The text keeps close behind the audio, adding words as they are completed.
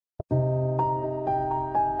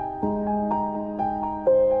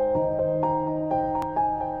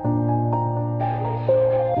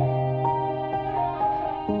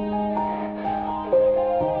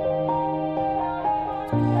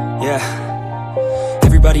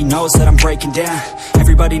Everybody knows that I'm breaking down.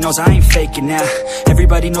 Everybody knows I ain't faking now.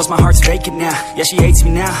 Everybody knows my heart's vacant now. Yeah, she hates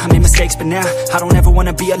me now, I made mistakes but now I don't ever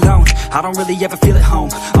wanna be alone. I don't really ever feel at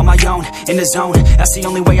home. On my own, in the zone, that's the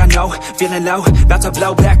only way I know. Feeling low, about to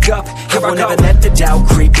blow back up. Here I won't ever let the doubt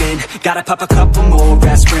creep in. Gotta pop a couple more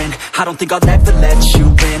aspirin. I don't think I'll ever let you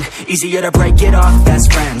in. Easier to break it off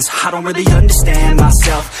best friends. I don't really understand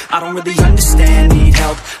myself. I don't really understand, need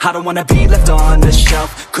help. I don't wanna be left on the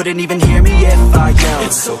shelf. Couldn't even hear me if I yelled.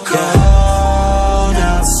 It's so cold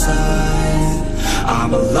outside,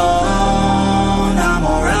 I'm alone, I'm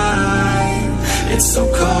alright. It's so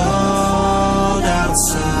cold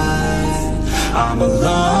outside, I'm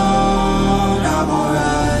alone, I'm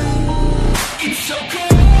alright. It's so cold.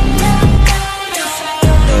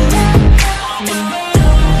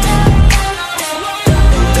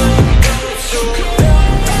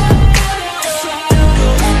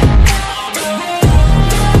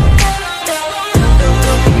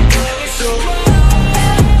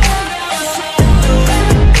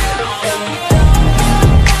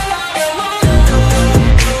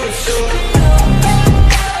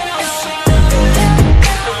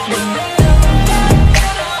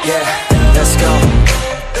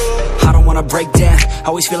 Break down,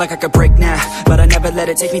 always feel like I could break now, but I never let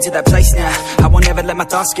it take me to that place now. I won't ever let my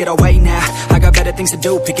thoughts get away now. I got better things to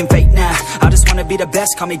do, picking fate now. I just wanna be the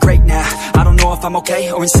best, call me great now. I don't know if I'm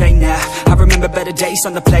okay or insane now. I remember better days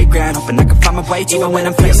on the playground, hoping I can find my way to even when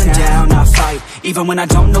I'm feeling down, I fight. Even when I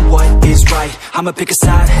don't know what is right, I'ma pick a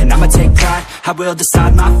side and I'ma take pride. I will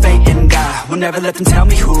decide my fate and I will never let them tell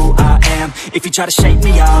me who I am. If you try to shake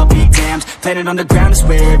me, I'll be damned. Planet on the ground is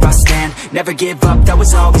where I stand. Never give up, that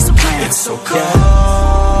was always the plan. It's so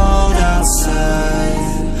cold outside,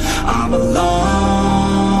 I'm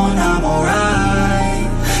alone, I'm alright.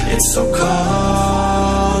 It's so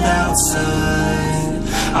cold outside,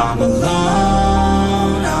 I'm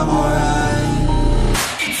alone, I'm alright.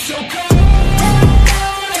 It's so cold.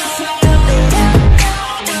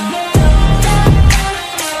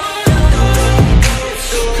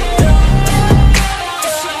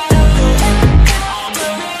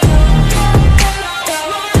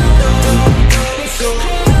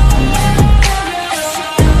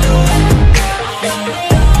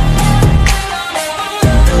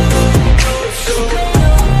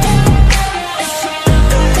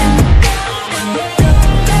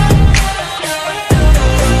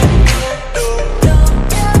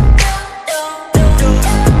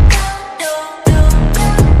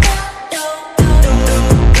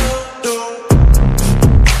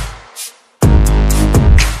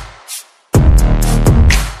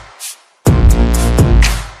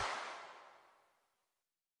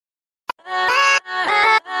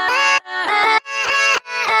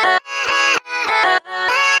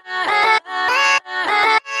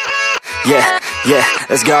 Yeah,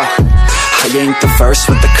 let's go. I ain't the first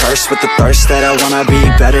with the curse, with the thirst that I wanna be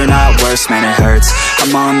better, not worse, man it hurts.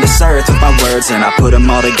 I'm on this earth with my words and I put them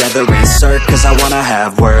all together, insert, cause I wanna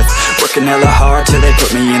have worth. Working hella hard till they put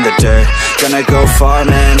me in the dirt. Gonna go far,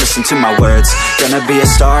 man, listen to my words. Gonna be a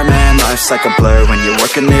star, man, life's like a blur. When you're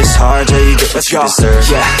working this hard, yeah, you get what you deserve.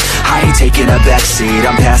 Yeah, I ain't taking a backseat,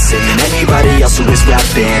 I'm passing anybody else who is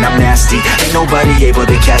rapping. I'm nasty, ain't nobody able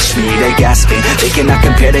to catch me. They gasping, they cannot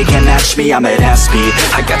compare, they can't match me. I'm at half speed,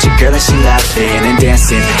 I got your girl and she laughing and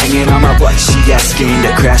dancing, hanging on my butt, she asking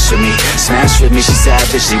to crash with me, smash with me, she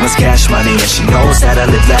savage, she wants cash money, and she knows that I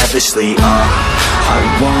live lavishly. I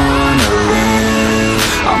wanna live,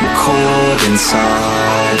 I'm cold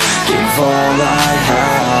inside, give all I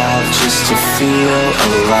have just to feel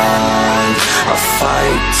alive. I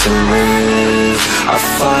fight to live, I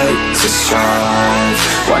fight to strive,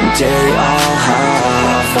 one day I'll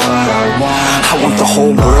have what I want. I want the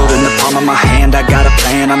whole world in the palm of my hand, I got a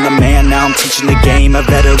plan, I'm the man, now I'm teaching the game, a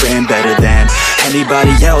veteran, better than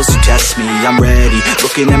anybody else who tests me. I'm ready,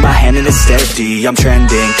 looking at my hand and it's steady. I'm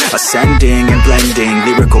trending, ascending and blending,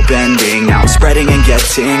 lyrical bending. Now I'm spreading and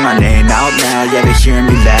getting my name out now. Yeah, they hearing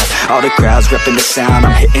me laugh, all the crowds repping the sound.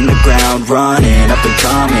 I'm hitting the ground, running, up and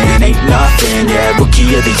coming, ain't nothing. Yeah,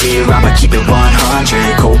 rookie of the year, I'ma keep it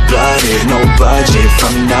 100. Cold-blooded, no budget,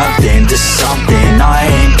 from nothing to something. I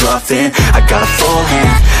ain't bluffing, I got a full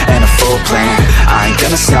hand and a full plan. I ain't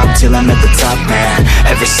gonna stop till I'm at the top, man.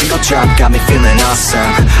 Every single drop got me feeling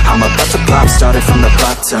awesome. I'm about to pop, started from the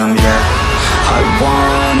bottom, yeah. I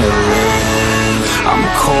wanna live, I'm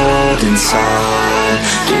cold inside,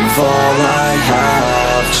 give all I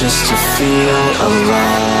have just to feel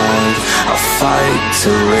alive. I fight to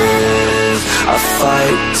live, I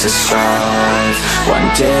fight to strive, one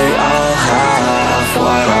day I'll have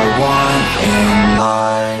what I want in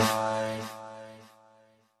life.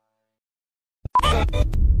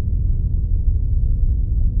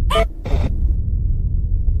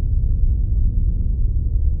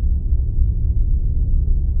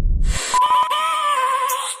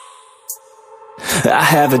 I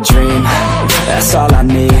have a dream, that's all I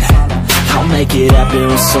need. I'll make it happen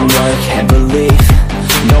with some work and belief.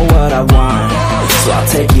 Know what I want, so I'll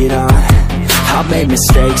take it on. I've made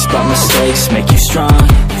mistakes, but mistakes make you strong.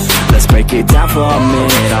 Let's break it down for a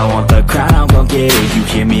minute. I want the crown, I'm gon' get it. You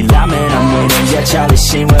hear me loud, man, I'm winning. Yeah, Charlie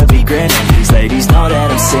Sheen will be grinning. These ladies know that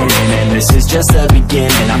I'm sinning, and this is just the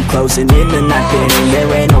beginning. I'm closing in the ninth inning. There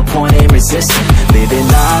ain't no point in resisting. Living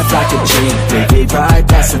life like a dream, live it right,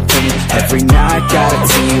 that's the thing. Every night, got a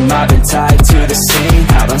team, I've been tied to the scene.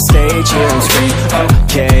 Out on stage, hear them scream,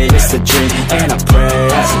 okay, it's a dream. And I pray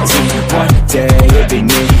as a team, one day it'll be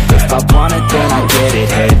me. If I want it, then I get it.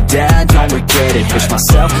 Head down, don't regret it. Push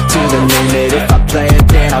myself to the limit. If I play it,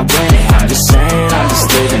 then I win it. I'm just saying, I'm just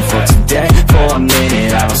living for today. For a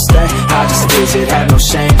minute, I don't stay, I just visit. Have no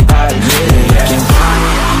shame, I admit it. Looking right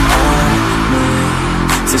at me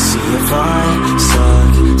to see if I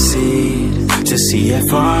succeed, to see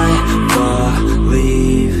if I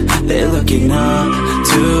believe. They're looking up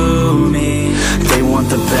to me. They want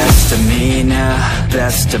the best of me now,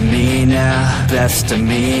 best of me now, best of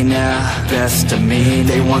me now, best of me.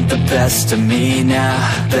 They want the best of me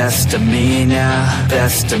now, best of me now,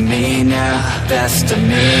 best of me now, best of me.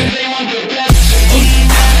 They want the best of me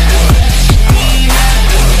now.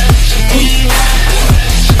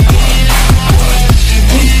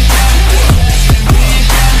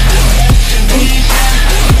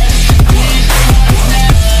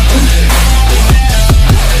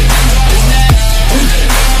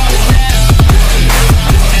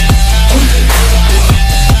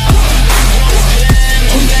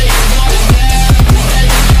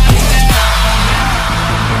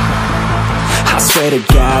 Swear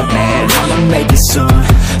to God, man, I'ma make it soon.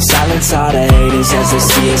 Silence all the haters as they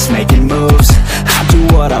see us making moves. I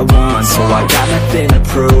do what I want, so I got nothing to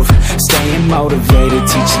prove. Staying motivated,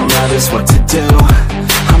 teaching others what to do.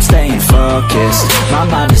 I'm staying focused, my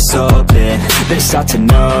mind is open. They start to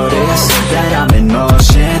notice that I'm in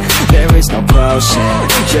motion. There is no potion,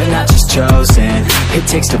 you're not just chosen. It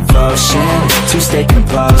takes devotion to stay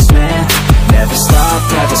composed, man. Never stop,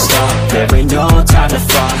 there ain't no time to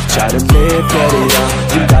fall. Try to live, get it all,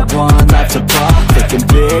 you got one life to ball. Thinking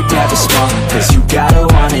big, never small, cause you gotta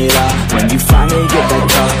want it all. When you finally get that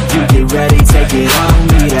call, you get ready, take it on.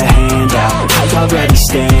 Need a hand out, I already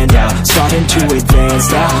stand out. Starting to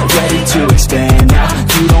advance now, ready to expand now.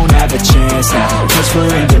 You don't have a chance now, cause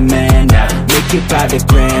we're in demand now. Make it by the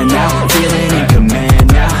grand now, feeling in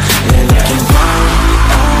command now. They're looking right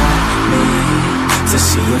at me to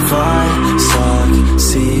see if I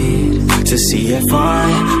succeed, to see if I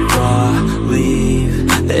believe.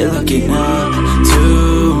 They're looking up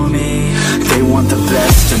to me. They want the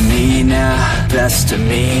best of me now, best of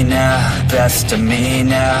me now, best of me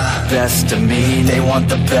now, best of me. They want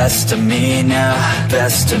the best of me now,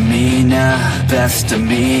 best of me now, best of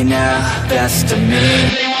me now, best of me.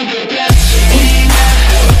 They want the best of me now.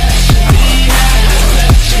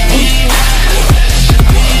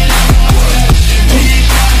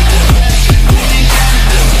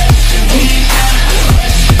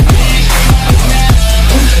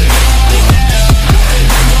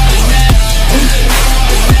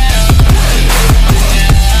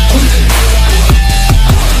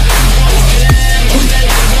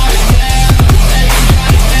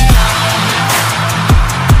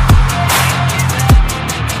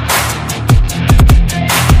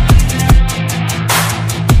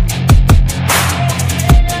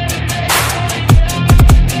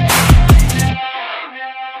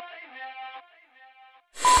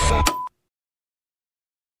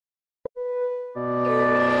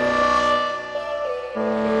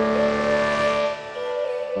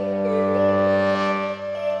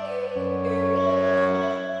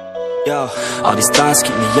 Yo, all these thoughts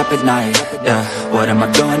keep me up at night, yeah. What am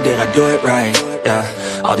I doing, did I do it right,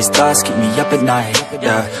 yeah. All these thoughts keep me up at night,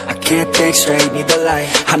 yeah. I can't think straight, need the light.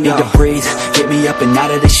 I need to breathe, get me up and out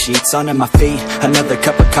of the sheets. Under my feet, another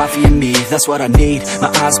cup of coffee and me. That's what I need, my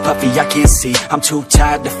eyes puffy, I can't see. I'm too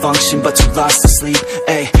tired to function, but too lost to sleep.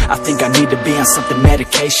 Ay, I think I need to be on something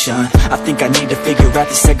medication. I think I need to figure out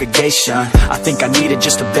the segregation. I think I needed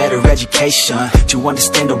just a better education to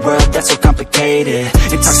understand a world that's so complicated.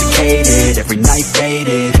 Intoxicated, every night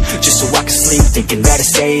faded, just so I can sleep thinking that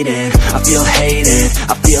it's faded. I feel hated,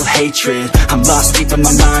 hatred. I'm lost deep in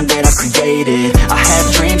my mind that I've created. I have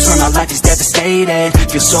dreams where my life is devastated.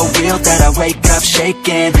 Feel so real that I wake up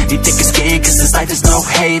shaking. Need thicker skin cause this life is no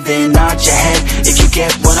haven. Nod your head if you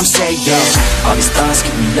get what I'm saying. All these thoughts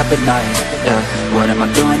keep me up at night, yeah. What am I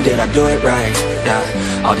doing, did I do it right,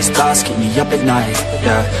 yeah. All these thoughts keep me up at night,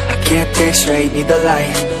 yeah. I can't think straight, need the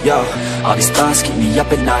light, yo. All these thoughts keep me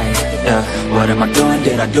up at night, yeah. What am I doing,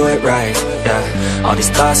 did I do it right, yeah. All these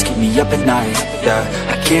thoughts keep me up at night, yeah.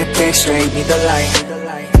 I can't think straight, need the light.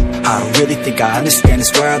 I don't really think I understand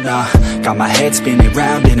this world now. Got my head spinning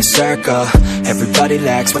round in a circle. Everybody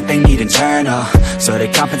lacks what they need internal, so they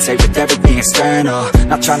compensate with everything external.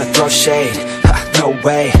 Not trying to throw shade, no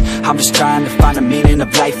way. I'm just trying to find a meaning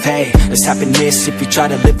of life, hey. There's happiness if you try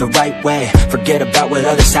to live the right way. Forget about what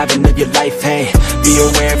others have and live your life, hey. Be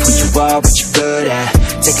aware of who you are, what you're good at.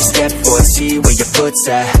 Take a step forward, see where your foot's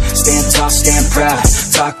at. Stand tall, stand proud,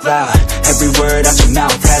 talk loud. Every word out your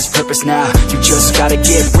mouth has purpose now. You just gotta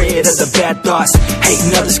get rid of the bad thoughts.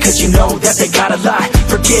 Hating others cause you know that they got a lie.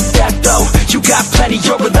 Forget that though, you got plenty,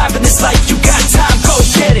 you're alive in this life. You got time, go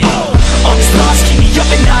get it. All these thoughts keep me up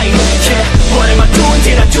at night, yeah. What am I doing,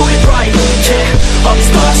 did I do it right, yeah. All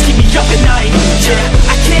these thoughts keep me up at night, yeah.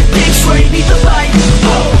 I can't think straight, need the light,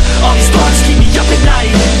 oh. All these thoughts keep me up at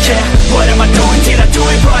night, yeah. What am I doing, did I do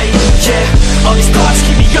it right, yeah. All these thoughts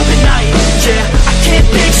keep me up at night, yeah. I can't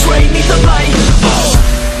think straight, need the light, oh.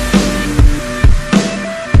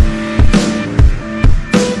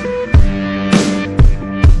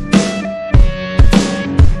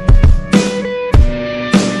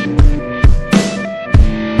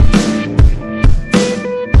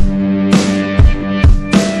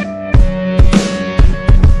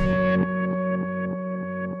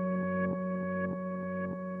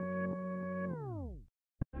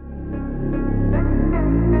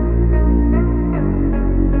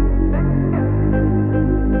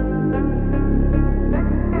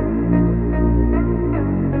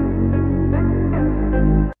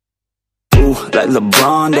 Like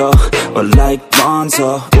LeBron though, or like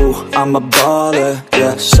Bonzo. Ooh, I'm a baller,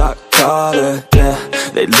 yeah, shot caller, yeah.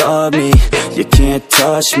 They love me, you can't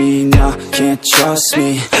touch me, nah, can't trust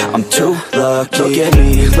me. I'm too lucky. Look at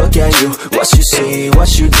me, look at you, what you see,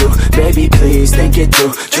 what you do. Baby, please, think it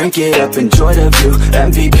through, drink it up, enjoy the view.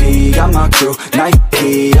 MVP, got my crew,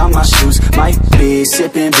 Nike on my shoes. Might be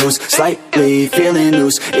sipping booze, slightly feeling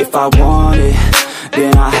loose. If I want it,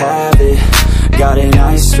 then I have it. Got an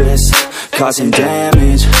ice wrist, causing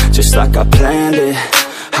damage, just like I planned it.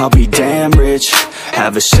 I'll be damn rich.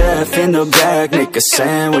 Have a chef in the back, make a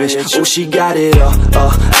sandwich. Oh, she got it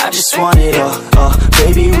all, I just want it all,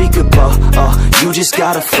 baby, we could ball, you just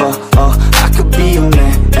gotta fall, I could be your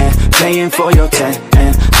man, and paying for your tan,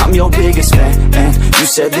 and I'm your biggest fan, and you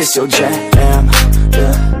said this your jam, yeah,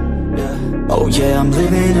 yeah. Oh yeah, I'm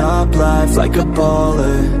living up life like a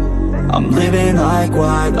baller. I'm living like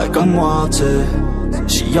white, like I'm Walter.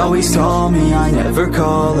 She always told me I never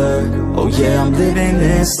call her. Oh yeah, I'm living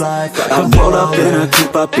this life like I roll up in a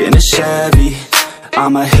coupe, up in a Chevy.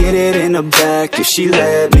 I'ma hit it in the back if she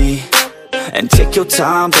let me. And take your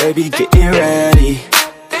time, baby, getting ready.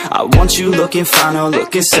 I want you looking fine or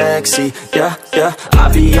looking sexy, yeah, yeah.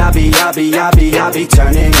 I be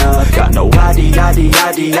turning up. Got no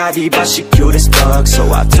ID, but she cute as fuck.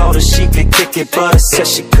 So I told her she could kick it, but I said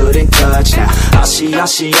she couldn't touch. Now all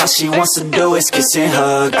she wants to do is kiss and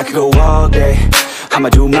hug. I could go all day, I'ma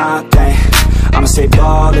do my thing. I'ma stay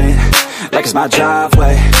ballin', like it's my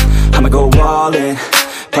driveway. I'ma go all in,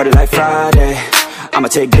 party like Friday. I'ma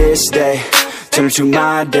take this day, turn it to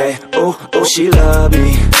my day. Oh, oh, she love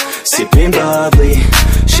me, sipping bubbly,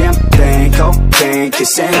 champagne, cocaine,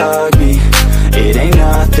 kiss and hug me. It ain't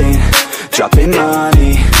nothing, dropping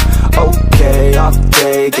money. Okay, all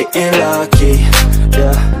day, getting lucky,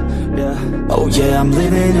 yeah, yeah. Oh yeah, I'm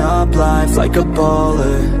living up life like a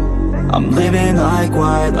baller. I'm living like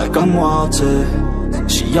white, like I'm Walter.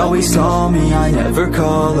 She always told me I never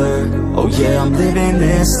call her. Oh yeah, I'm living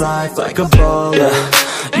this life like a baller,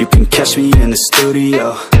 yeah. You can catch me in the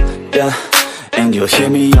studio, yeah. And you'll hear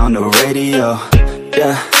me on the radio,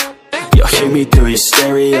 yeah. You'll hear me through your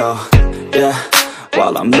stereo, yeah.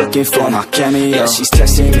 While I'm looking for my cameo. Yeah, she's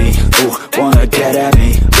texting me, ooh, wanna get at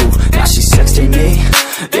me, ooh. Now she's texting me,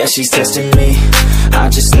 yeah, she's testing me. I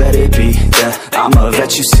just let it be, yeah. I'm a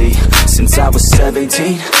vet, you see, since I was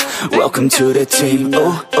 17. Welcome to the team,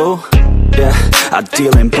 ooh, ooh, yeah. I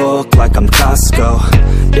deal in bulk like I'm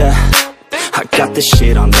Costco, yeah. I got this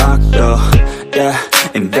shit on lock though, yeah.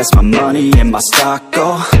 Invest my money in my stock,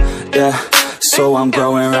 oh, yeah. So I'm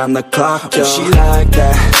growing around the clock, yo. She like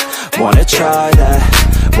that, wanna try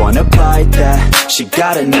that. wanna bite that. She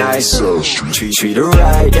got a nice treat her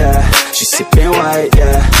right, yeah. She's sipping white,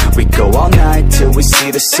 yeah. We go all night till we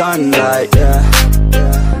see the sunlight, yeah.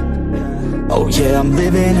 Oh yeah, I'm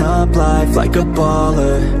living up life like a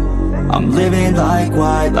baller. I'm living like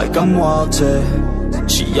white, like I'm Walter.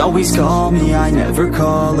 She always call me, I never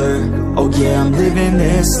call her. Oh yeah, I'm living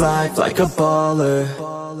this life like a baller.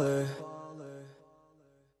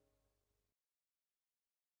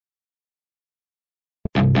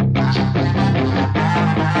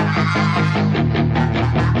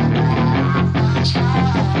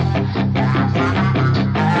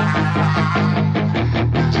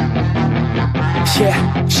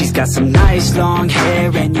 Yeah, she's got some nice long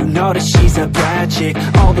hair, and you know that she's a bad chick.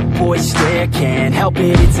 All the boys stare, can't help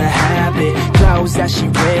it, it's a habit. Clothes that she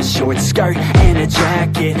wears, short skirt and a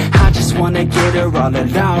jacket. I just wanna get her all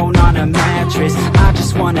alone on a mattress. I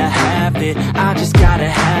just wanna have it, I just gotta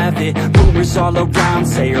have it. Rumors all around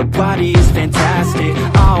say her body is fantastic.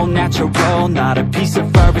 All natural, not a piece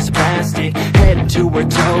of fur is plastic. Head to her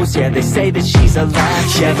toes, yeah, they say that she's a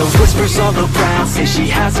latch. Yeah, the whispers all around say she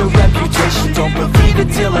has a reputation. Don't believe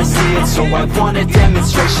it till I see it, so I want a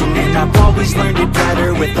demonstration. And I've always learned it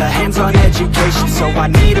better with a hands-on education. So I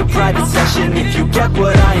need a private session if you get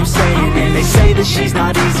what I am saying. And they say that she's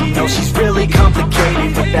not easy, no, she's really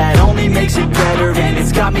complicated. But that only makes it better, and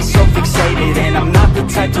it's got me so fixated. And I'm not the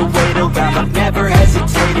type to wait around, I've never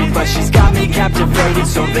hesitated. But she's got me captivated,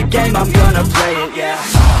 so the game, I'm gonna play it, yeah.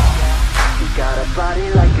 She's got a body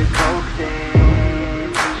like a coke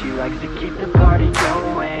thing. She likes to keep the party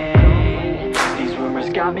going. These rumors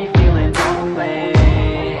got me feeling lonely.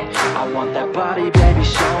 I want that body, baby,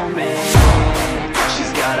 show me.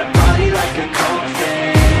 She's got a body like a coke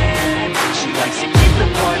thing. She likes to keep the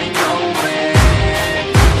party going.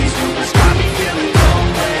 These rumors got me feeling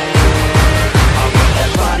lonely. I want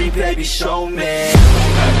that body, baby, show me.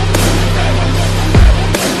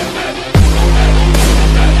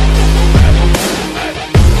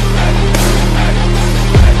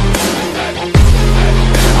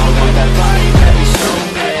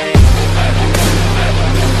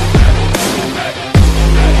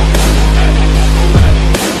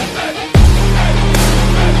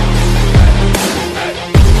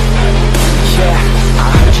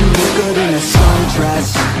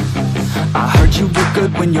 I heard you look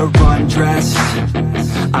good when you're undressed.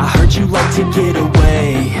 I heard you like to get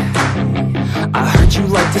away. I heard you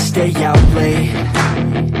like to stay out late.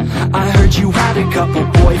 I heard you had a couple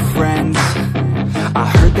boyfriends. I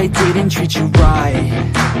heard they didn't treat you right.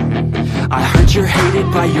 I heard you're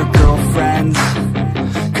hated by your girlfriends,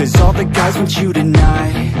 'cause all the guys want you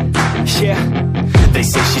tonight. Yeah, they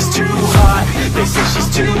say she's too hot, they say she's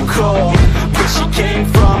too cold. Where she came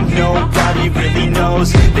from, nobody really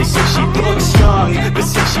knows. They say she looks young, but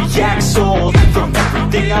say she acts old. From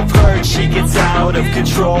everything I've heard, she gets out of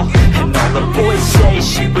control. And all the boys say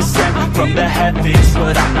she was sent from the heavens,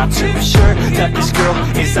 but I'm not too sure that this girl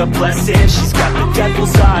is a blessing. She's got the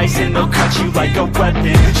devil's eyes, and they'll cut you like a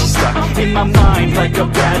weapon. She's stuck in my mind like a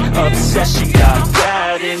bad obsession. Got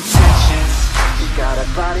bad intentions. She's got a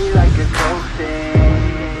body like a coke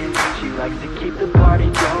thing. She likes to keep the party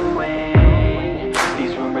going.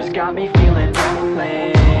 These rumors got me feeling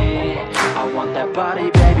lonely. I want that body,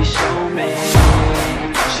 baby, show me.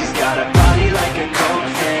 She's got a body like a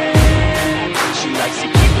coke thing. She likes to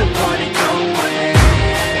keep the party going.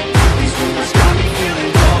 These rumors got me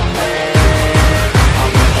feeling lonely. I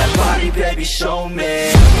want that body, baby, show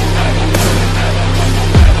me.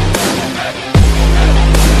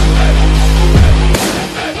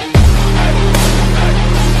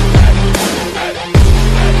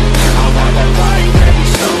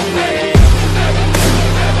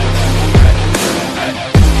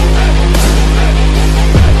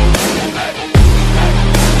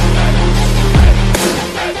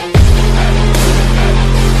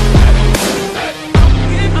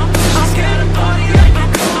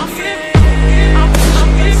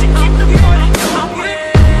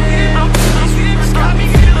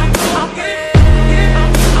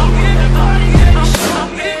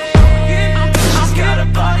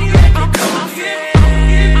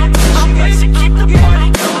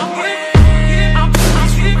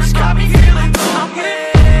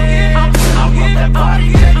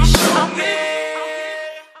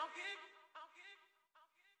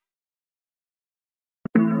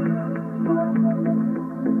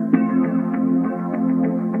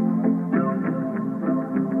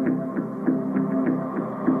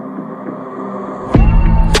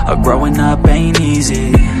 Growing up ain't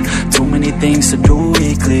easy. Too many things to do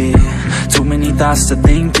weekly. Too many thoughts to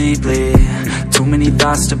think deeply. Too many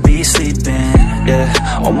thoughts to be sleeping. Yeah,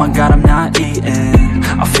 oh my God, I'm not eating.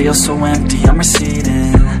 I feel so empty, I'm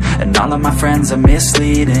receding. And all of my friends are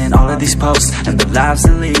misleading. All of these posts and the lives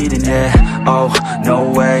they're leading. Yeah, oh,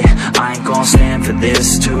 no way, I ain't gon' stand for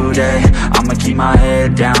this today. I'ma keep my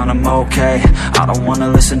head down, I'm okay. I don't wanna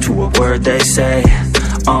listen to a word they say.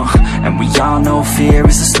 And we all know fear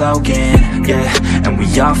is a slogan, yeah. And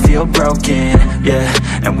we all feel broken, yeah.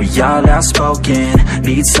 And we all outspoken.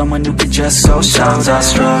 Need someone who could just so sometimes I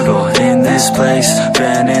struggle in this place.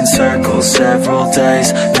 Been in circles several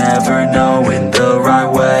days, never knowing the right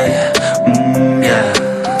way. Yeah.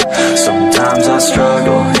 Sometimes I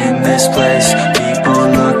struggle in this place. People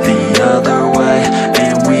look the other way,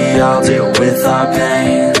 and we all deal with our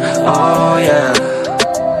pain. Oh yeah.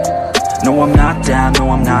 No, I'm not down,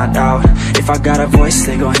 no, I'm not out. If I got a voice,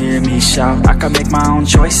 they gon' hear me shout. I can make my own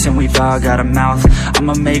choice and we've all got a mouth.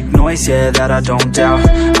 I'ma make noise, yeah, that I don't doubt.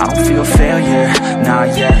 I don't feel failure,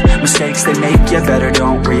 not yet. Mistakes they make, you better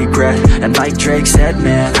don't regret. And like Drake said,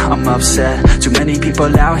 man, I'm upset. Too many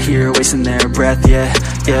people out here wasting their breath, yeah,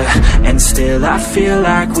 yeah. And still I feel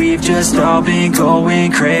like we've just all been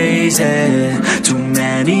going crazy. Too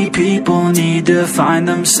many people need to find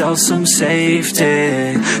themselves some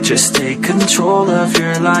safety. Just take control of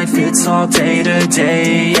your life, it's all day to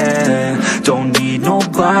day, yeah. Don't need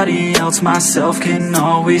nobody else, myself can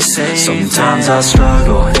always save. Sometimes I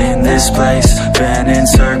struggle in this place. Been in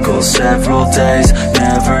circles several days,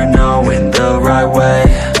 never knowing the right way.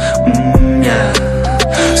 Yeah.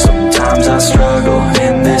 Sometimes I struggle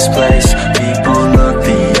in this place. People look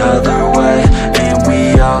the other way, and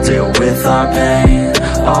we all deal with our pain.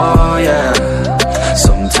 Oh yeah.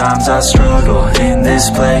 Sometimes I struggle in this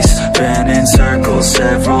place. Been in circles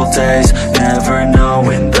several days, never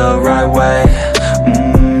knowing the right way.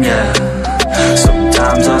 Yeah.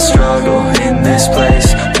 Sometimes I struggle in this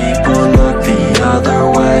place. People look the other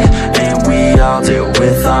way, and we all deal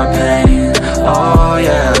with our pain. Oh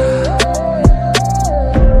yeah.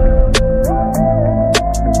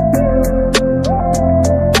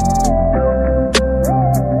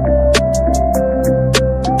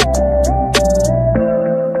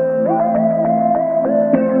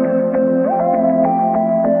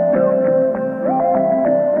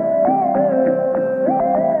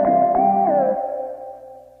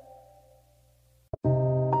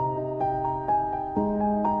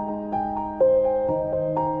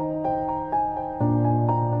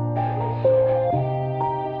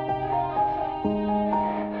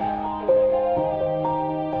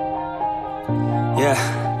 Yeah.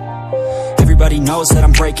 Everybody knows that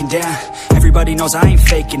I'm breaking down. Everybody knows I ain't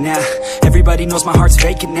faking now. Everybody knows my heart's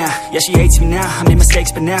vacant now. Yeah, she hates me now, I made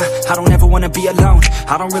mistakes but now I don't ever wanna be alone.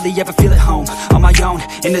 I don't really ever feel at home. On my own,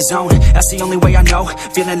 in the zone, that's the only way I know.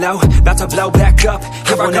 Feeling low, about to blow back up.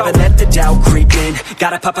 Here I won't ever let the doubt creep in.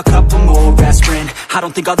 Gotta pop a couple more aspirin. I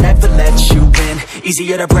don't think I'll ever let you in.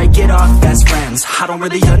 Easier to break it off best friends. I don't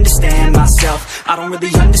really understand myself. I don't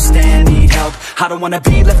really understand, need help. I don't wanna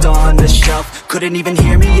be left on the shelf. Couldn't even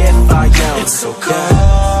hear me if I yelled. It's so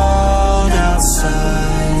cold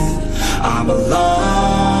outside, I'm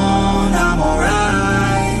alone, I'm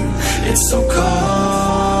alright. It's so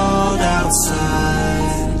cold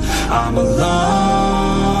outside, I'm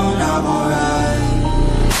alone, I'm alright.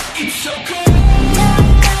 It's so cold.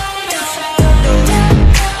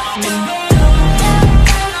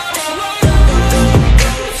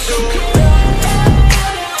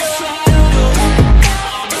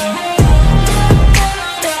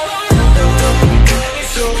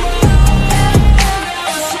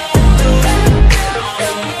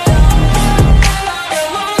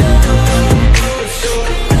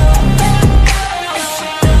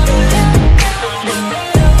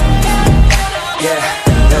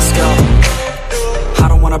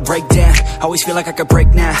 Break down, always feel like I could break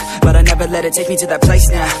now, but I never let it take me to that place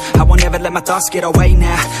now. I won't ever let my thoughts get away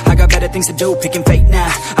now. I got better things to do, picking fate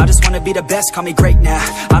now. I just wanna be the best, call me great now.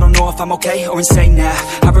 I don't know if I'm okay or insane now.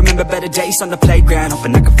 I remember better days on the playground,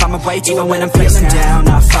 hoping I can find my way. Even when I'm feeling down,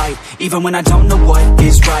 I fight. Even when I don't know what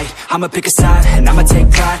is right, I'ma pick a side and I'ma take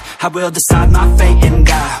pride. I will decide my fate and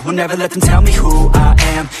I will never let them tell me who I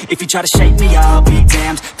am. If you try to shake me, I'll be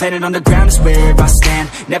damned. Planet on the ground is where I stand.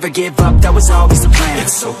 Never give up, that was always the plan.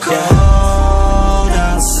 It's so cold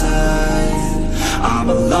outside, I'm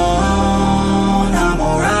alone, I'm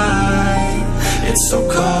alright. It's so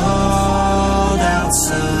cold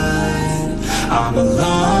outside, I'm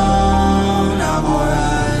alone, I'm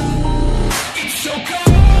alright. It's so cold.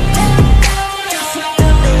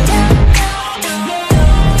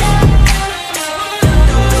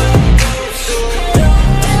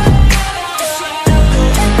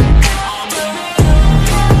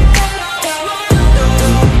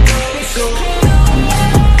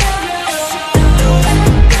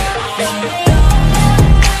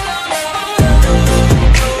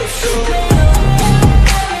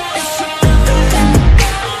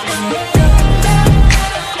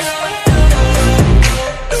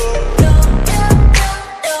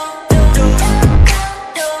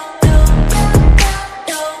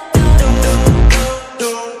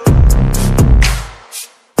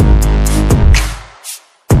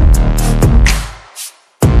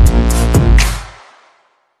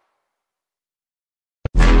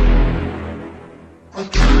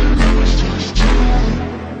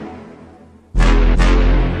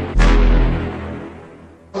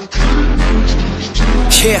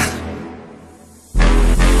 Yeah,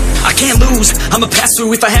 I can't lose, I'ma pass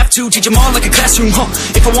through if I have to. Teach them all like a classroom,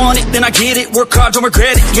 If I want it, then I get it. Work hard, don't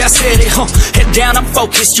regret it, yeah I said it, Head down, I'm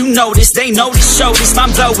focused, you know this. They know this, show this,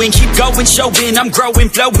 mind blowing. Keep going, showing, I'm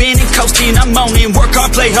growing, flowing and coasting. I'm owning, work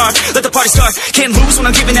hard, play hard, let the party start. Can't lose when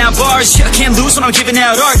I'm giving out bars. Yeah, can't lose when I'm giving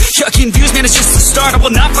out art. Yeah, confused, man, it's just the start. I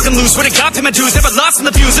will not fucking lose, swear to God, pay my dues. Never lost in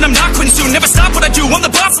the views, and I'm not quitting soon. Never stop what I do, I'm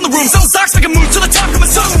the boss in the room. Selling stocks, make a move to the top, coming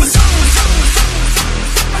soon.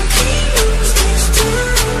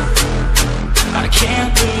 I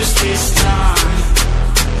can't lose this time.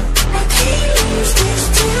 I can't lose this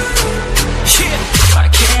time. Yeah, I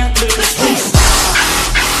can't lose this time.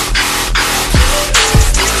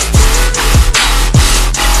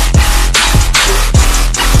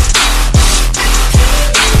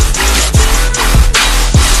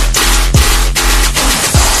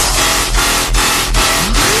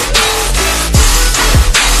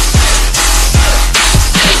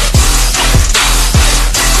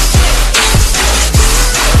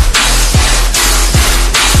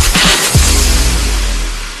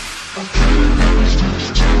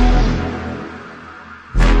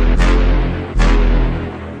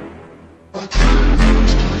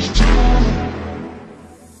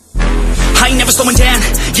 Slowing down,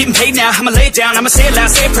 getting paid now, I'ma lay it down, I'ma say it loud,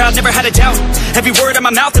 say it proud, never had a doubt. Every word out my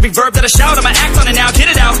mouth, every verb that I shout, I'ma act on it now, get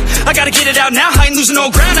it out. I gotta get it out now, I ain't losing no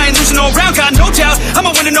ground, I ain't losing no round, got no doubt. I'm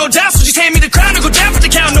a winner, no doubt, so just hand me the crown and go down for the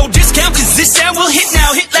count. No discount, cause this sound will hit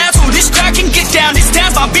now, hit loud, so this crowd can get down. This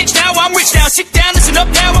town's my bitch now, I'm rich now, sit down, listen up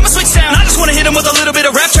now, I'ma switch sound. I just wanna hit 'em with a little bit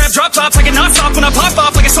of rap trap, drop tops, I get knocked off when I pop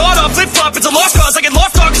off, like a sawed off, flip flop, it's a lost cause, I get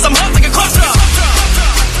lost dog, cause I'm hot like a club drop.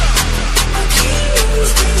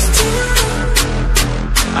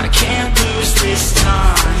 I can't lose this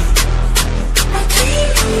time. I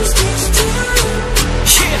can't lose this time.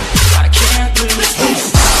 Yeah, I can't lose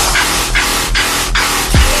this time.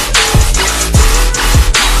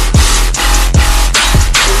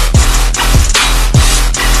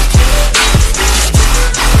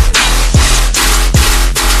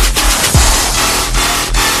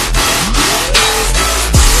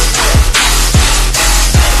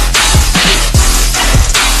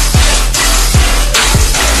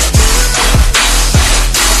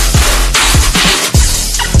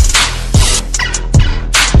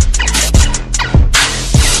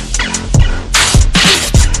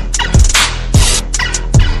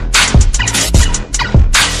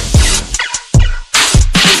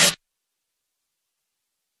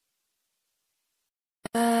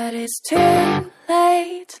 But it's too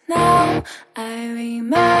late now. I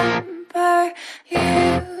remember you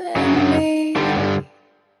and me,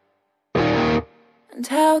 and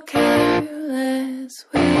how careless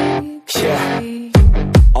we could be.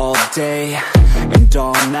 All day and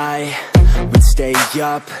all night, we'd stay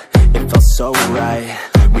up, it felt so right.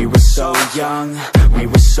 We were so young, we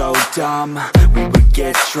were so dumb. We would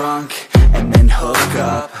get drunk and then hook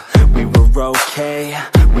up. We were okay,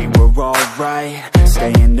 we were alright,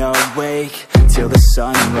 staying awake till the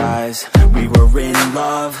sunrise. We were in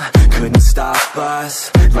love, couldn't stop us,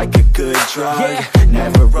 like a good drug,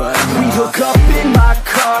 never run off. We hook up in my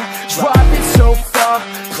car, driving so far,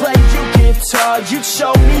 play your guitar, you'd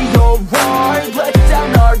show me your art. Let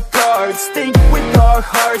down our guards, think with our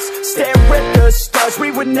hearts, stare at the stars, we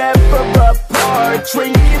were never apart.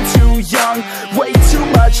 Drinking too young, way too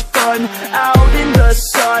much fun, out in the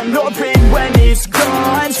sun, orbit when it's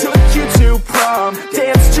gone. Took you to prom,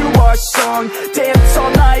 dance to our song, dance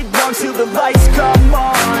all night long till the lights come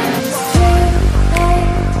on.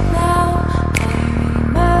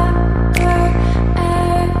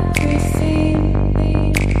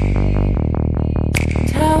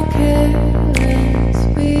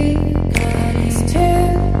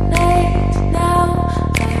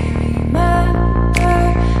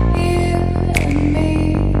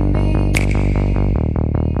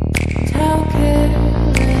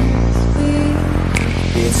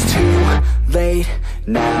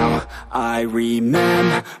 Now I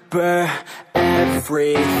remember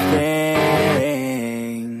everything,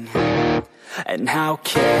 and how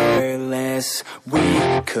careless we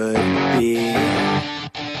could be,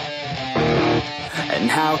 and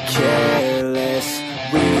how careless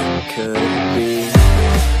we could be,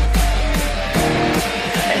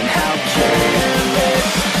 and how careless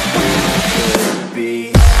we could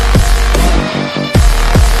be.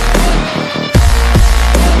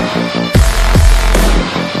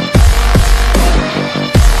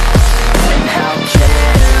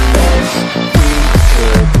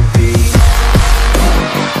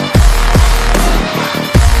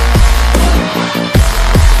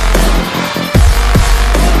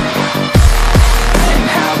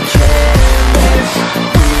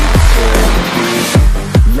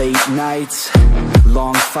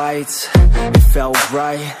 nights, it felt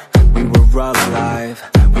right. We were alive.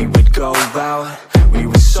 We would go out. We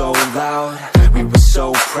were so loud. We were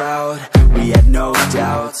so proud. We had no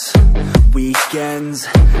doubts. Weekends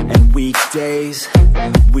and weekdays,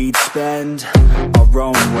 we'd spend our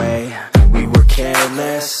own way. We were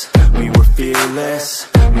careless. We were fearless.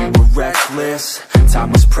 We were reckless.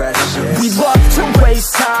 Time was precious. We loved to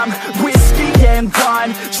waste time, whiskey and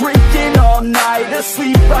wine, drinking all night,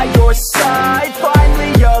 asleep by your side.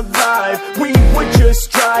 Finally alive, we would just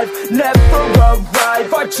drive, never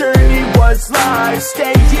arrive. Our journey was live,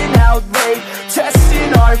 staying out late,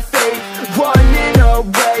 testing our fate, running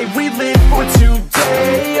away. We live for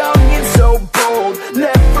today, young and so bold,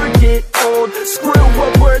 never get old. Screw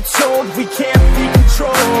what we're told, we can't be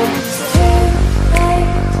controlled.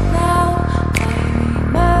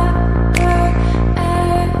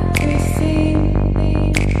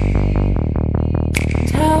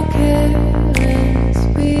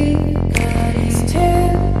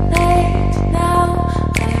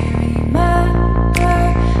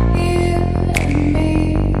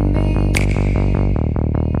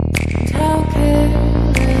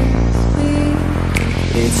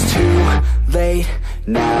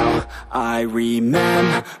 Now I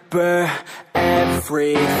remember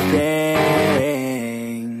everything,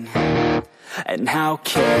 and how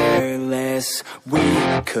careless we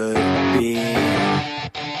could be,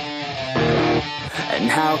 and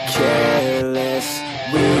how careless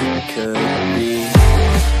we could be,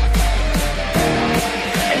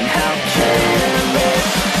 and how careless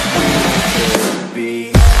we could be.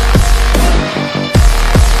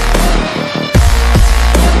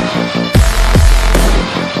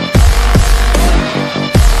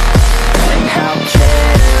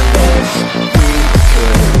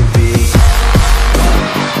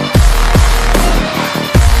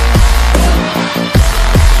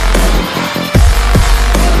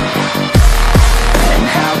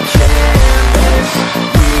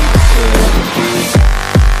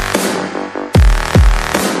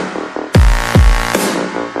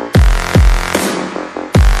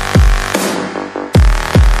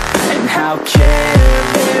 How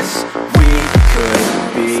careless we could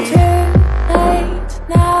be. It's too late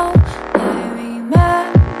now, I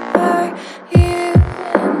remember you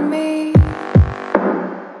and me,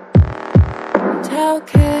 and how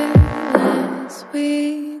careless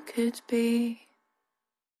we could be.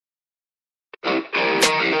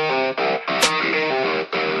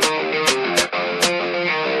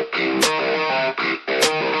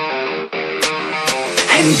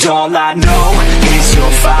 And all I know is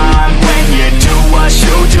you're fine when you do what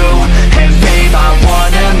you do. And babe, I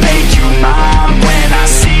wanna make you mine. When I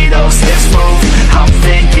see those hips move, I'm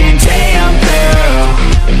thinking, damn girl,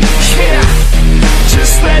 yeah,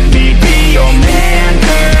 just let me be your man,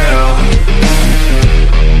 girl.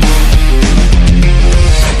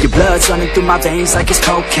 Your blood's running through my veins like it's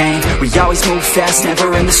cocaine. We always move fast,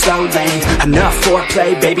 never in the slow lane. Enough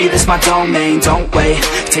foreplay, baby, this my domain. Don't wait,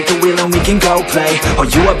 take the wheel and we can go play. Oh,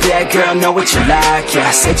 you a bad girl, know what you like, yeah.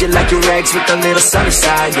 Said you like your eggs with a little sunny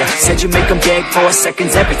side, yeah. Said you make them beg for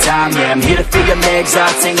seconds every time, yeah. I'm here to feel your legs all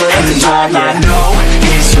tingle every time, yeah. All I know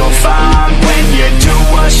is you're fine when you do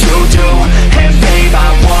what you do. And babe, I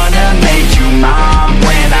wanna make you mine.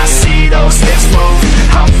 When I see those hips move,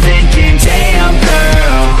 I'm thinking, damn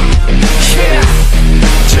girl, yeah,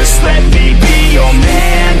 just let me be your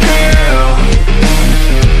man, girl.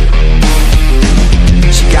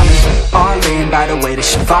 She got me all in by the way that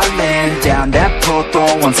she fallin' down that pole, throw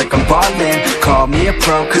ones like I'm ballin'. Call me a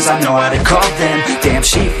pro cause I know how to call them. Damn,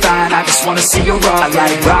 she fine, I just wanna see her all. I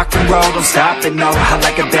like rock and roll, don't stop it, no. I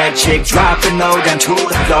like a bad chick, dropping low down to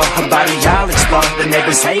the floor. Her body I'll explore, the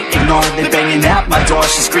neighbors hate, ignore. They banging at my door,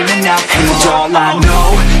 she's screaming out, and all I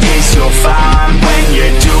know is you're fine when you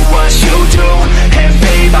do what you do. And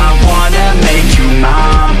babe, I wanna make you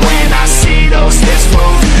mine. When I see those hips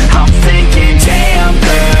move, I'm thinking, damn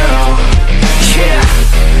girl, yeah,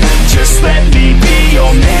 just let me be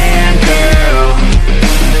your man, girl.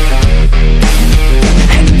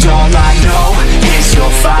 And all I know is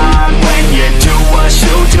you're fine when you do what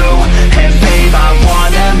you do. And babe, I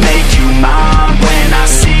wanna make you mine. When I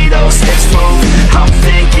see those hips move, I'm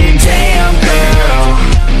thinking, damn girl,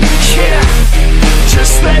 yeah,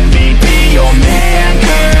 just let me be your man,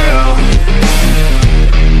 girl.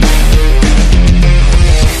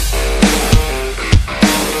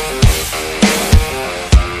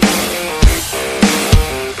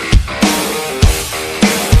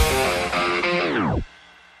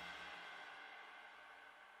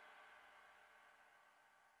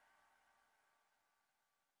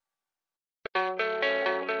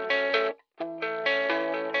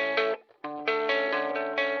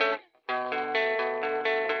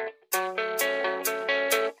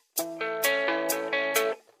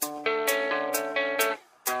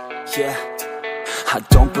 yeah. I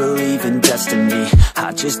don't believe in destiny,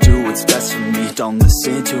 I just do what's best for me. Don't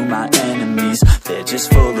listen to my enemies, they're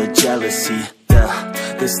just full of jealousy. Yeah,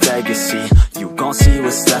 this legacy, you gon' see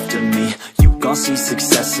what's left of me. You gon' see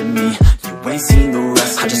success in me, you ain't seen the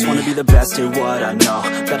rest of me. I just wanna be the best at what I know,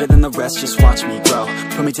 better than the rest, just watch me grow.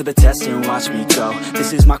 Put me to the test and watch me go.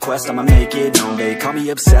 This is my quest, I'ma make it known. They call me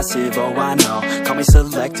obsessive, oh I know. Call me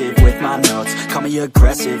selective with my notes, call me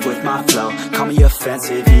aggressive with my flow. Call me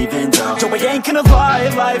offensive even though yo, I ain't gonna lie,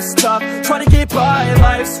 life's tough. Try to get by,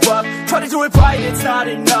 life's rough. Try to do it right, it's not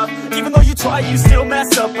enough. Even though you try, you still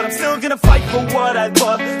mess up. But I'm still gonna fight for what I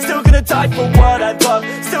love, still gonna die for what I love.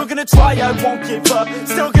 Still gonna try, I won't give up.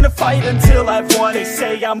 Still gonna fight until I've won. They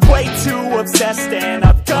say I'm way too obsessed and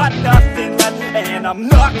I've got nothing left, and I'm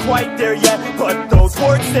not quite there yet, but those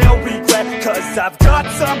words they'll regret. Cause I've got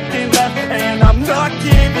something left and I'm not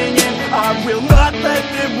giving in. I will not let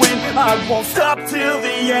them win, I won't stop till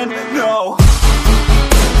the end, no.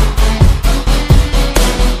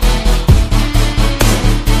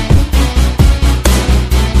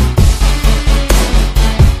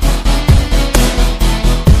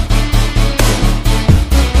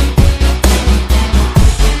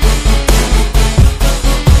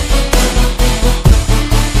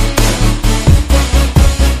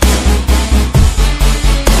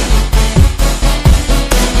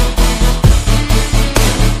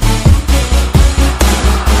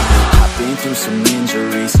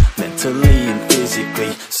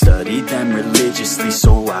 Studied them religiously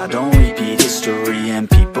so I don't repeat history. And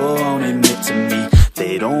people won't admit to me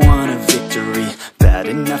they don't want a victory bad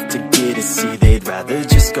enough to get a C. They'd rather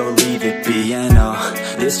just go leave it be. And oh,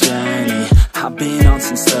 this journey I've been on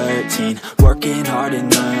since 13, working hard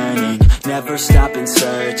and learning, never stopping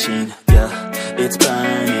searching. Yeah, it's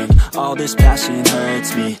burning, all this passion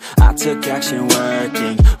hurts me. I took action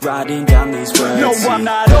working, writing down these words. No, I'm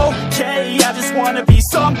not okay, I just wanna be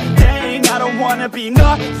something. I don't wanna be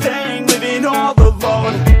nothing, living all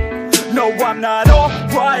alone. No, I'm not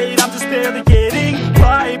alright, I'm just barely getting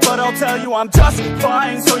by. But I'll tell you I'm just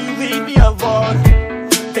fine, so you leave me alone.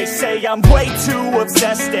 They say I'm way too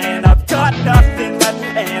obsessed and I've got nothing left,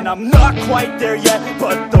 and I'm not quite there yet,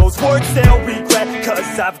 but those words they'll regret.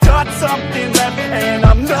 Cause I've got something left and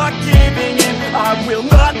I'm not giving in. I will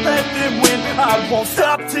not let them win, I won't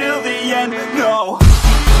stop till the end, no.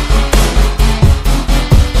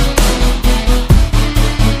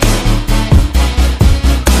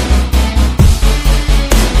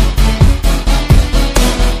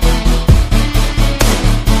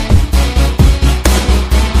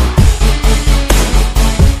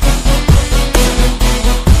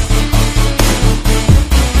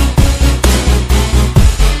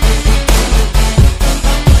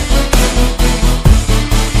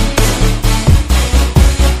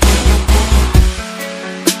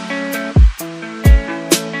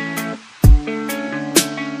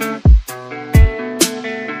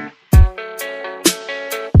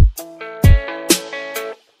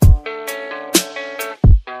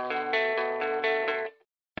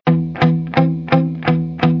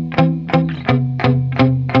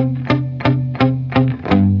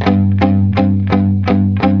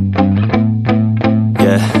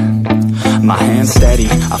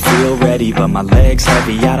 But my legs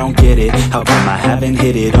heavy, I don't get it. How come I haven't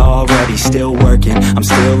hit it already? Still working, I'm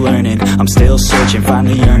still learning, I'm still searching,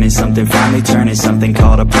 finally earning something, finally turning something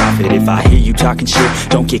called a profit. If I hear you talking shit,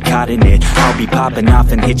 don't get caught in it. I'll be popping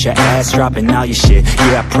off and hit your ass, dropping all your shit.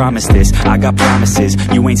 Yeah, I promise this, I got promises.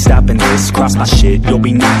 You ain't stopping this, cross my shit, you'll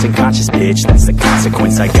be knocked unconscious, bitch. That's the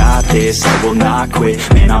consequence, I got this, I will not quit.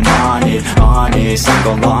 Man, I'm on it, honest. I'm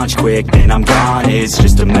gon' launch quick, then I'm gone. It's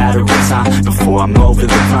just a matter of time before I'm over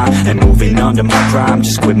the climb and moving under my prime.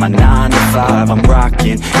 Just quit my 9 to 5, I'm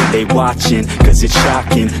rocking, and they watching, cause it's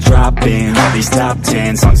shocking. Dropping all these top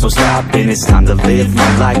 10 songs, so stopping. It's time to live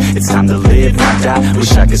my life, it's time to live, not die.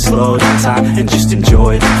 Wish I could slow down time and just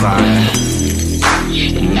enjoy the climb.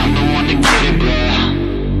 And I'm the one to get it, bro.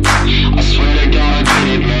 I swear to God I get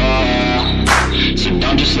it, bro. So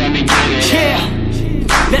don't just let me get it.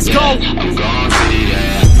 Yeah, let's go. I'm gonna get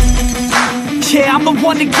it, yeah, I'm the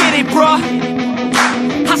one to get it, bro.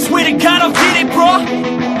 I swear to God I'll get it, bro.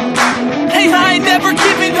 Hey, I ain't never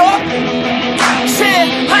giving up.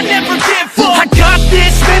 Yeah, I never give up. I got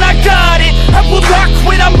this, man, I got it. I will not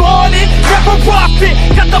quit, I'm on it. Never rock it.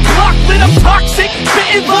 Got the block lit, I'm toxic.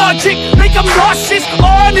 Spitting logic, make them nauseous.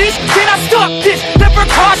 Honest, can I stop this? Never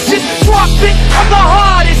cautious, drop it. I'm the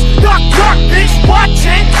hardest. Knock, knock, bitch, watch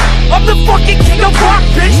it. I'm the fucking king of rock,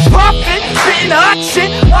 bitch. Pop it, spitting hot shit.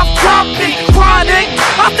 I'm topic, chronic.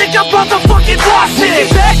 I think I'm motherfucking lost it.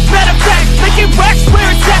 Making back, matter of fact, making racks where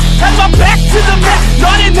it's at. Have my back to the mat,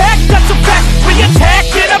 not an act.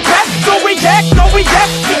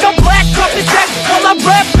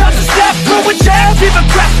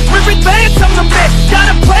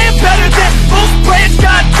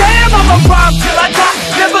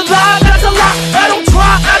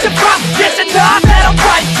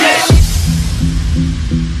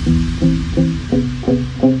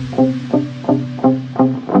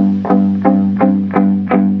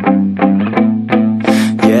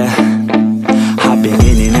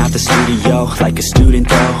 like a student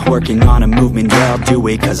though, working on a movement, yeah, I'll do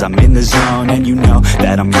it cause I'm in the zone. And you know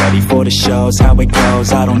that I'm ready for the shows. How it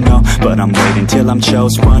goes, I don't know, but I'm waiting till I'm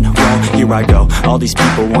chose. One roll, here I go. All these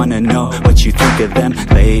people wanna know what you think of them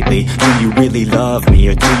lately. Do you really love me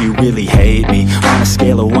or do you really hate me? On a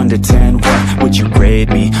scale of 1 to 10, what would you grade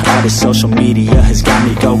me? All this social media has got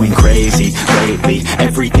me going crazy lately.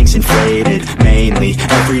 Everything's inflated, mainly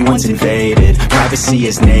everyone's invaded. Privacy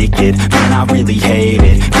is naked, man, I really hate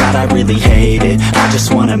it. God, I really hate it. I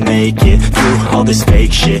just wanna make it through all this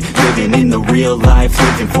fake shit. Living in the real life,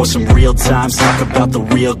 living for some real times. Talk about the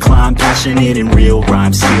real climb, passionate in real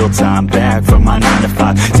rhymes. Steal time back from my 9 to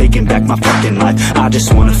 5, taking back my fucking life. I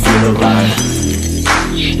just wanna feel alive.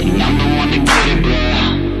 And I'm the one to get it, bro.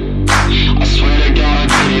 I swear to God I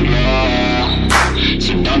get it, bro.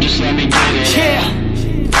 So don't just let me get it.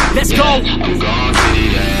 Yeah, let's go. I'm gonna get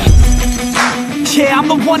it, yeah, I'm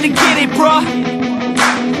the one to get it, bro.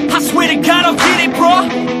 I swear to God I'll get it, bro.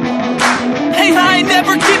 Hey, I ain't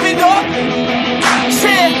never giving up.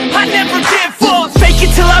 Yeah, I never give up. Fake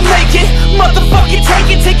it till I make it. Motherfucking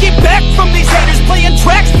take it back from these haters. Playing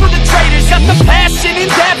tracks for the traitors. Got the passion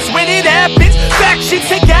and that's when it happens. Factions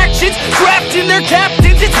take actions, drafting their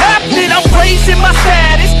captains. It's happening, I'm raising my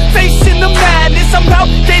status, facing the madness. I'm out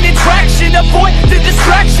gaining traction, avoid the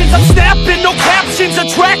distractions. I'm snapping, no captions,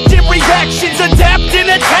 attracting reactions. Adapting,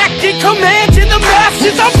 attacking, commanding the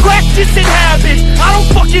masses. I'm practicing habits, I don't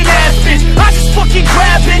fucking ask this, I just fucking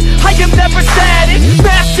grab it. I am never static,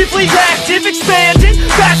 massively active, expanding,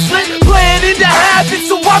 backslid, planning to have it.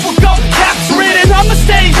 So I will go capture it and I'ma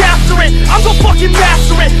stay after it. I'm gonna fucking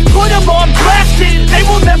master it, put them on blast it. They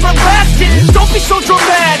will never last it, don't be so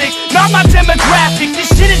dramatic. Not my demographic, this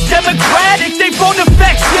shit is democratic. They vote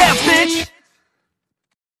Neffex, yeah bitch.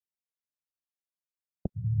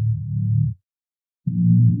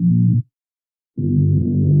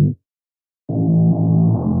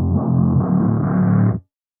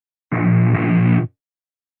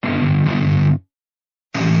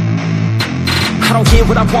 I don't get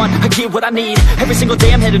what I want, I get what I need. Every single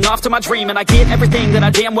day I'm heading off to my dream, and I get everything that I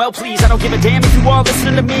damn well please. I don't give a damn if you all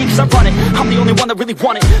listening to me, cause I run it. I'm the only one that really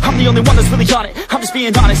want it, I'm the only one that's really on it. I'm just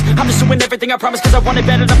being honest, I'm just doing everything I promise, cause I want it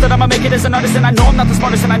bad enough that I'ma make it as an artist. And I know I'm not the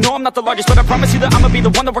smartest, and I know I'm not the largest, but I promise you that I'ma be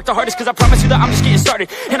the one that worked the hardest. Cause I promise you that I'm just getting started,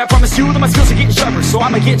 and I promise you that my skills are getting sharper. So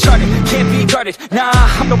I'ma get charted, can't be guarded. Nah,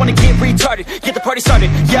 I'm the one to get retarded. Get the party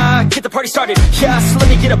started, yeah, get the party started. Yeah, so let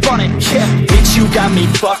me get up on it, yeah. Bitch, you got me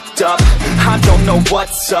fucked up, I don't know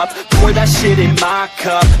what's up. Pour that shit in my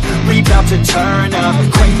cup, we bout to turn up.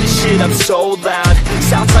 Crank this shit up so loud,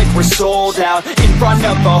 sounds like we're sold out. In front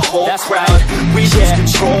of a whole crowd, we lose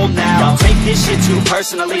control now. Y'all take this shit too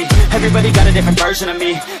personally, everybody got a different version of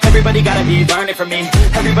me. Everybody gotta be learning from me,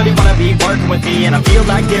 everybody wanna be working with me. And I feel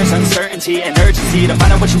like there's uncertainty and urgency to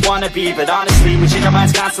find out what you wanna be. But honestly, we change our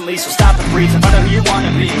minds constantly, so stop and breathe and find out who you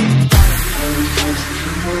wanna be.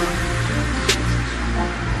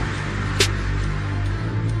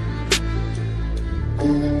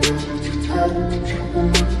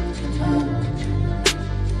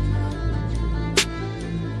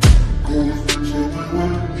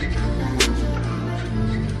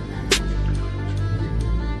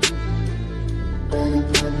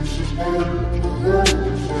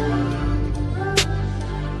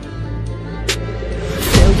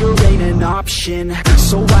 Failure ain't an option,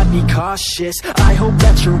 so I'd be cautious. I hope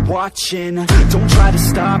that you're watching, don't try to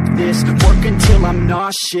stop this. Work until I'm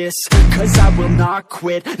nauseous, cause I will not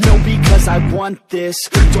quit. No, because I want this,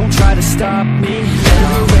 don't try to stop me.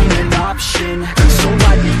 Failure ain't an option, so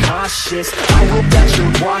I'd be cautious. I hope that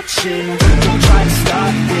you're watching, don't try to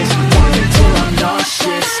stop this. Work until I'm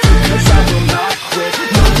nauseous, cause I will not quit.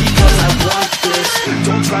 No, because I want this,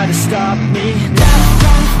 don't try to stop me now.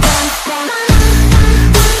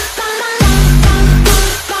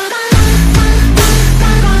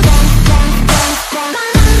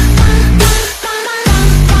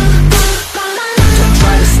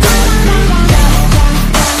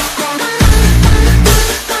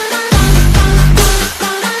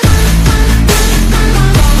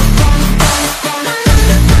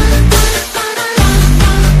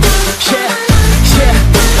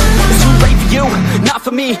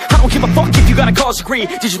 I don't give a fuck if you got a college degree.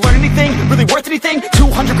 Did you learn anything? Really worth anything?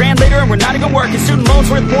 200 grand later and we're not even working. Student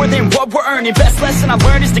loans worth more than what we're earning. Best lesson I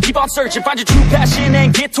learned is to keep on searching. Find your true passion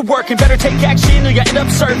and get to work. And better take action or you end up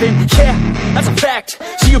serving. Yeah, that's a fact.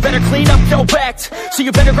 So you better clean up your act. So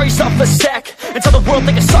you better raise yourself a stack and tell the world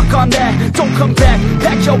they can suck on that. Don't come back,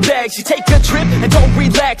 pack your bags. You take a trip and don't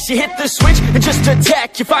relax. You hit the switch and just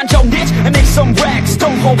attack. You find your niche and make some racks.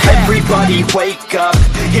 Don't hold back. Everybody wake up,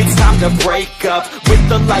 it's time to break up with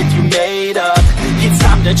the life you made up. it's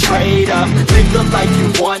time to trade up. Live the life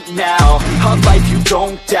you want now, a life you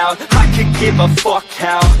don't doubt. I could give a fuck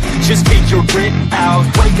how, just figure it out.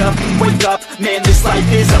 Wake up, man, this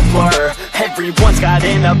life is a blur. Everyone's got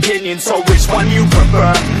an opinion, so which one you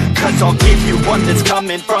prefer? Cause I'll give you one that's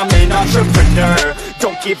coming from an entrepreneur.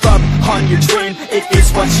 Don't give up on your dream, it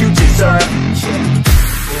is what you deserve.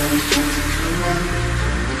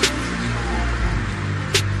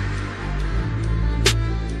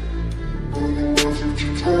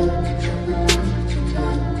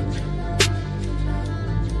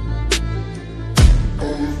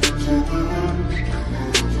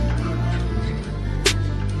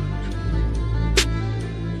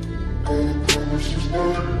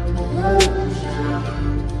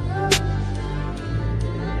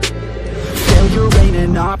 Failure ain't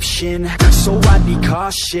an option, so I'd be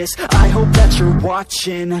cautious. I hope that you're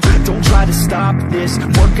watching. Don't try to stop this,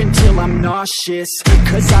 work until I'm nauseous.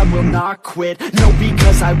 Cause I will not quit, no,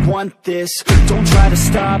 because I want this. Don't try to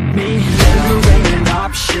stop me, failure ain't an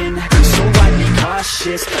option, so I'd be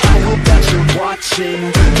cautious. I hope that you're watching.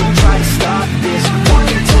 Don't try to stop this, work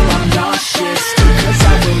until I'm nauseous. Cause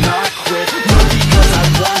I will not quit, no, because I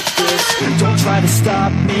want this. Don't try to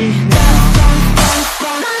stop me now.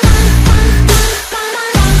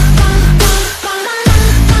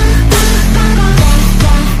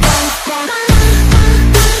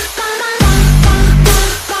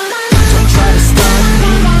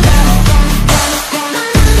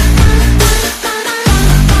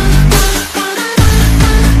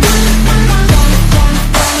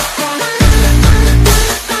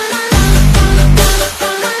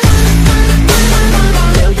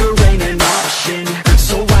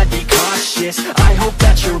 I hope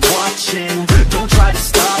that you're watching. Don't try to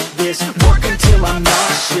stop this, work until I'm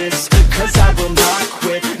nauseous. Cause I will not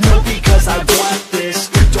quit, no, because I want this.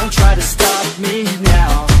 Don't try to stop me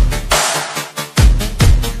now.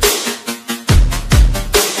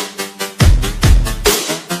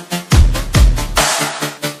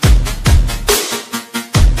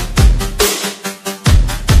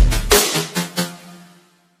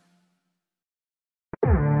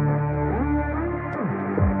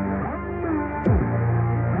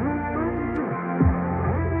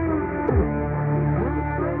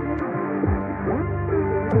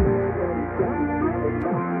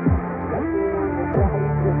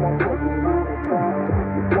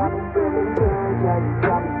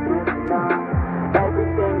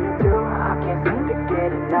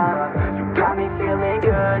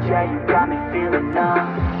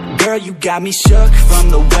 Girl, you got me shook from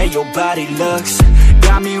the way your body looks.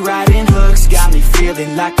 Got me riding hooks, got me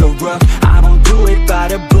feeling like a rook. I don't do it by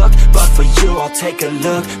the book, but for you I'll take a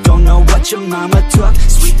look. Don't know what your mama took,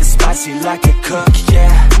 sweet and spicy like a cook,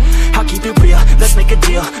 yeah. I'll keep it real, let's make a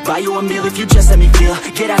deal. Buy you a meal if you just let me feel.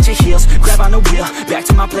 Get out your heels, grab on the wheel. Back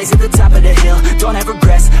to my place at the top of the hill. Don't have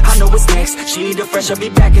regrets, I know what's next. She need a fresh, I'll be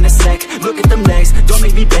back in a sec. Look at them legs, don't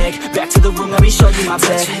make me beg. Back to the room, let me show you my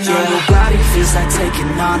bed. Touching on your body feels like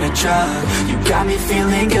taking on a drug. You got me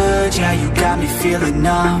feeling good, yeah, you got me feeling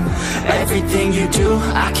numb. Everything you do,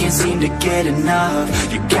 I can't seem to get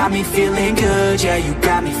enough. You got me feeling good, yeah, you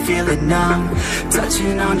got me feeling numb.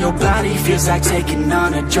 Touching on your body feels like taking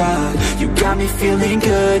on a drug. You got me feeling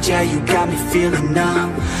good, yeah, you got me feeling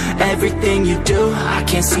numb. Everything you do, I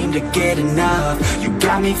can't seem to get enough. You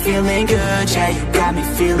got me feeling good, yeah, you got me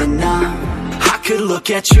feeling numb. I could look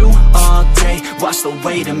at you all day, watch the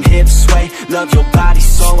way them hips sway. Love your body,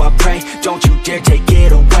 so I pray, don't you dare take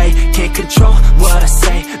it away. Can't control what I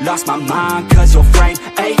say, lost my mind cause your frame.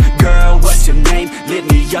 Hey girl, what's your name? Lit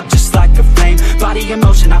me up just like a flame. Body in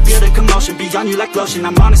motion, I feel the commotion, beyond you like lotion.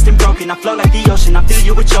 I'm honest and broken, I flow like the ocean. I feel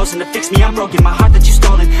you were chosen to fix me, I'm broken. My heart that you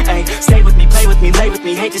stolen, hey. Stay with me, play with me, lay with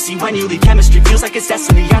me. Hate to see when you leave, chemistry feels like it's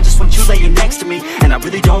destiny. I just want you laying next to me, and I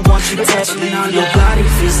really don't want you to ever leave. On your body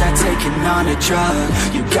feels like taking on a drug.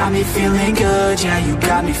 You got me feeling good, yeah, you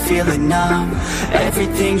got me feeling numb.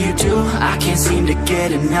 Everything you do, I can't seem to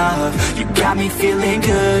get enough. You got me feeling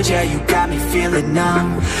good, yeah, you got me feeling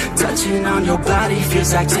numb. Touching on your body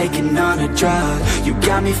feels like taking on a drug. You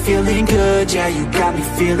got me feeling good, yeah, you got me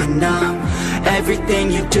feeling numb.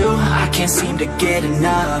 Everything you do, I can't seem to get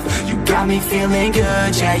enough. You got me feeling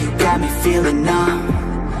good, yeah, you got me feeling numb.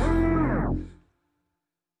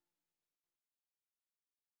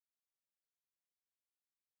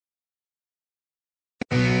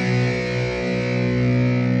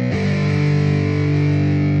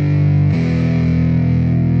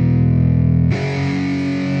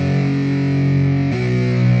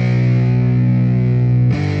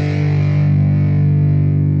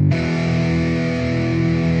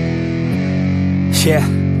 Yeah,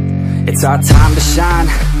 it's our time to shine.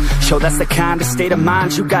 Yo, that's the kind of state of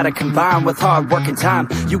mind you gotta combine with hard work and time.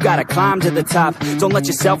 You gotta climb to the top. Don't let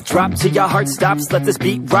yourself drop till your heart stops. Let this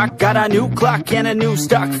beat rock. Got a new clock and a new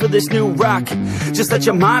stock for this new rock. Just let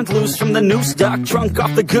your mind loose from the new stock. Drunk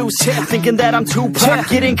off the goose, thinking that I'm too pop.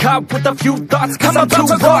 Getting caught with a few thoughts cause I'm too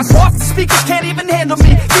lost. Off the speakers can't even handle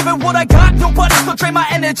me. Giving what I got, nobody's gonna drain my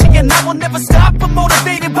energy. And I will never stop, I'm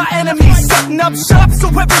motivated by enemies. Setting up shop so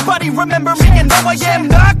everybody remember me. And no, I am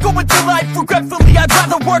not going through life regretfully. I'd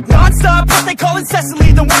rather work non-stop, what they call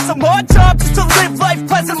incessantly, than work some odd job just to live life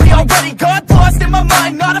pleasantly. Already got lost in my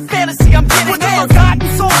mind, not a fantasy, I'm getting with a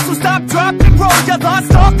forgotten soul. So stop, drop, and roll. You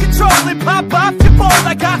lost all control and pop off your ball.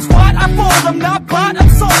 I got squat, I fold, I'm not bought, I'm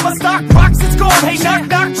sold. My stock rocks, it's gold. Hey, knock,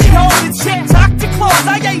 knock, me home. It's shit, talk to close.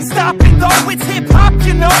 I ain't stopping though, it's hip-hop,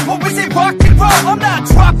 you know. Or is it rock and roll? I'm not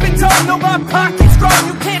dropping down, no, my pocket's grown.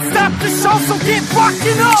 You can't stop the show, so get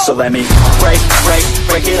rockin' on. So let me break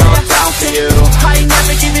it all down for you. I ain't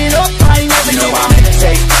never giving up, I ain't never You know giving I'm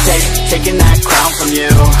taking that crown from you.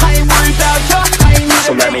 I ain't worried about you, I ain't never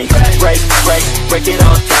So let me break it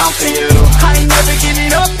all down for you. I ain't never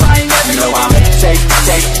giving up, I ain't never You know giving I'm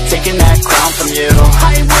taking that crown from you.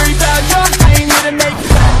 I ain't worried about you, I ain't gonna make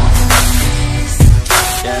it.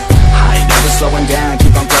 I ain't never slowing down,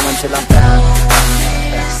 keep on going till I'm found.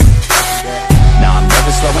 No, I'm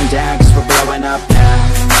never slowing down, cause we're blowing up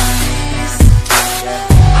now.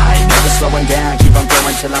 I ain't never slowing down, keep on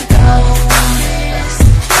going till I'm down.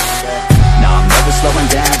 No, I'm never slowing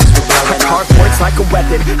down, cause we're blowing up. Hard words like a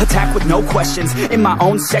weapon, attack with no questions. In my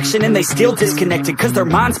own section and they still disconnected, cause their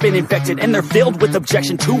mind's been infected and they're filled with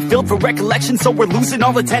objection. Too filled for recollection, so we're losing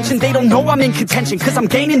all attention. They don't know I'm in contention, cause I'm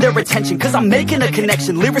gaining their attention. Cause I'm making a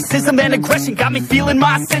connection, lyricism and aggression got me feeling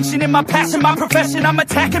my ascension. In my passion, my profession, I'm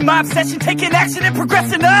attacking my obsession. Taking action and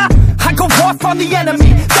progressing, I go off on the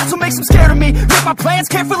enemy, that's what makes them scared of me. Make my plans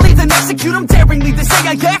carefully, then execute them daringly. They say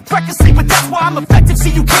I act recklessly, but that's why I'm effective. See,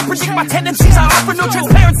 you can't predict my tendencies, I offer no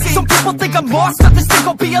transparency. Some people think I'm lost, others think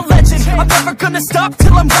I'll be a legend. I'm never gonna stop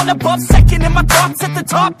till I'm one above second. And my thoughts at the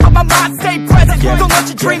top, but my mind stay present. Don't let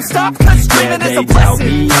your dreams stop, cause dreaming is a blessing.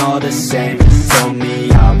 They tell me all the same, told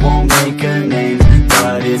me I won't make a name.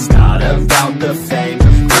 But it's not about the fame,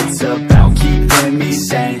 it's about keeping me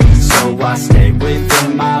sane. So I stay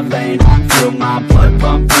within my lane, feel my blood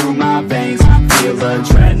pump through my veins. Feel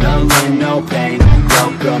adrenaline, no pain,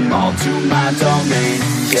 welcome all to my domain.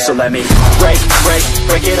 So let me break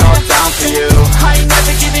it all down for you. I ain't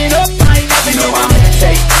never giving up, I ain't never You know giving I'm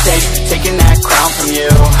taking that crown from you.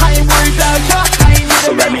 I ain't worried about you, I ain't never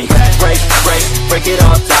So let me break it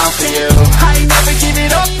all down for you. I ain't never giving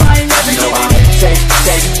up, I ain't never You know giving I'm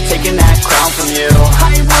taking that crown from you.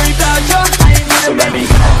 I ain't worried about you, I ain't never So let me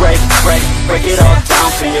break it all down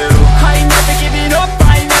for you. I ain't never giving up,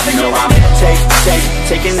 I ain't never You know I'm giving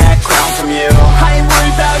taking that crown from you. I ain't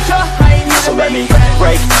worried about you, I ain't never So let me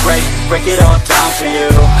break it all down for you.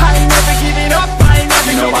 I ain't never giving up, I ain't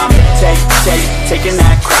never You know giving I'm taking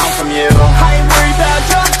that crown from you. I ain't worried about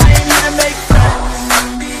you, I ain't gonna make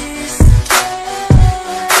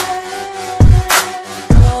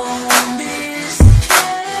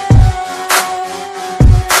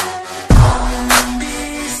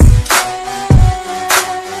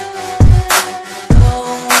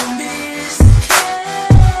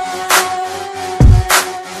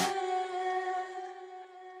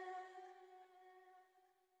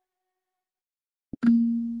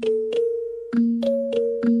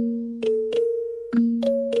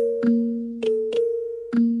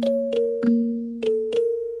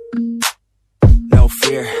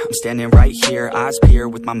I'm standing right here, eyes peer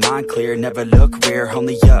with my mind clear. Never look rear,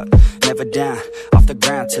 only up, never down. Off the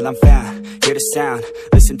ground till I'm found, hear the sound.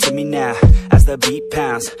 Listen to me now, as the beat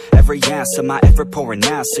pounds. Every ounce of my effort pouring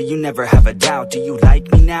out, so you never have a doubt. Do you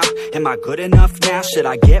like me now? Am I good enough now? Should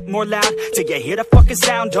I get more loud till you hear the fucking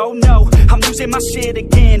sound? Oh no, I'm losing my shit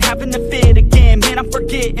again, having to fit again. Man, I'm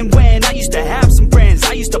forgetting when I used to have some friends.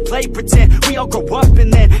 I used to play pretend, we all grow up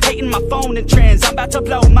and then hating my phone and trends. I'm about to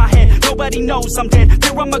blow my head, nobody knows I'm dead.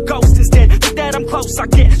 Fear I'm a ghost instead, think that I'm close, I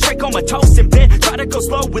get straight comatose in bed. Try to go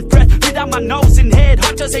slow with breath, breathe out my nose and head.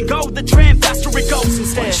 Heart doesn't go the trend, faster it goes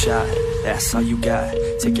instead. One shot, that's all you got,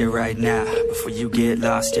 take it right now, before you get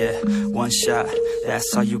lost, yeah. One shot,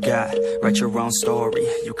 that's all you got, write your own story,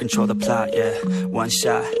 you control the plot, yeah. One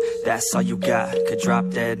shot, that's all you got, could drop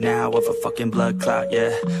dead now of a fucking blood clot,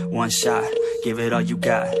 yeah. One shot, give it all you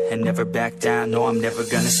got, and never back down, no I'm never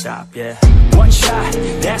gonna stop, yeah. One shot,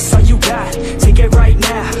 that's all you got, take it right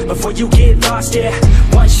now, before you get lost, yeah.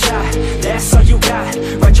 One shot, that's all you got,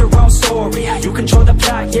 write your own story, you control the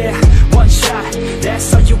plot, yeah. One shot,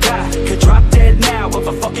 that's all you got, could drop dead now of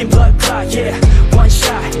a fucking blood clot, yeah. One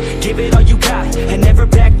shot, give it all you got, and never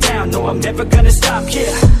back down, no, I'm never gonna stop,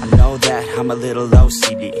 yeah. I know that I'm a little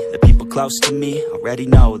OCD. The people close to me already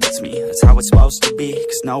know that's me. That's how it's supposed to be,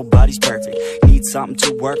 cause nobody's perfect. You need something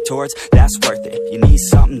to work towards, that's worth it. You need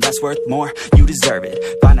something that's worth more, you deserve it.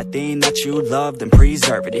 Find a thing that you love, then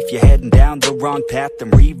preserve it. If you're heading down the wrong path, then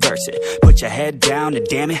reverse it. Put your head down and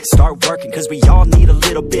damn it, start working. Cause we all need a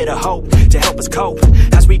little bit of hope to help us cope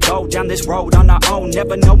as we go down this road on our own,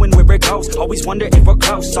 never knowing where it goes. Always wonder if we're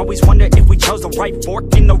close, always wonder if we chose the right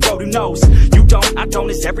fork in the road. Who knows? You don't, I don't,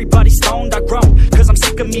 is everybody stoned? I've grown, cause I'm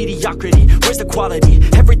sick of mediocrity. Where's the quality?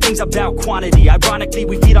 Everything's about quantity. Ironically,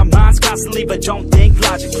 we feed our minds constantly, but don't think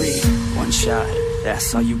logically. One shot,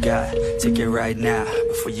 that's all you got. Take it right now,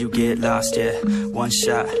 before you get lost, yeah. One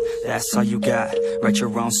shot, that's all you got. Write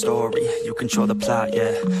your own story, you control the plot,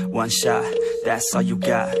 yeah. One shot, that's all you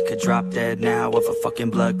got. Could drop dead now of a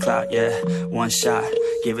fucking blood clot, yeah. One shot,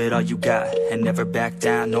 give it all you got. And never back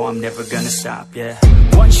down, no, I'm never gonna stop, yeah.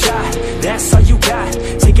 One shot, that's all you got.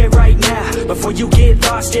 Take it right now, before you get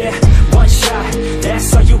lost, yeah. One shot,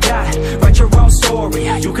 that's all you got. Write your own story,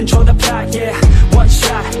 you control the plot, yeah. One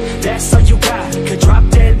shot, that's all you got. Could drop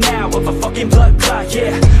dead now of a fucking blood clot,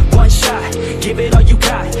 yeah. One shot, give it all you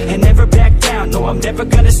got. And never back down, no, I'm never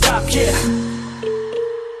gonna stop, yeah.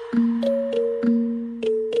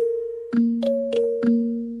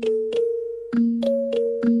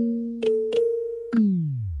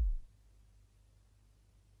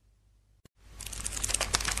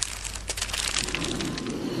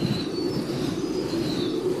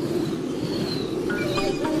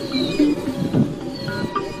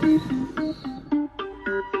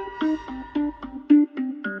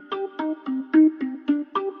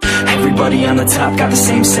 Everybody on the top got the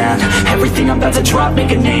same sound. Everything I'm about to drop,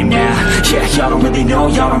 make a name now. Yeah, y'all don't really know,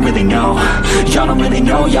 y'all don't really know. Y'all don't really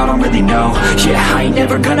know, y'all don't really know. Yeah, I ain't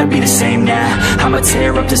never gonna be the same now. I'ma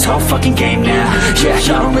tear up this whole fucking game now. Yeah,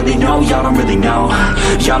 y'all don't really know, y'all don't really know.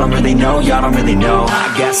 Y'all don't really know, y'all don't really know.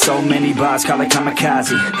 I got so many bars, call it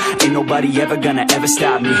kamikaze. Ain't nobody ever gonna ever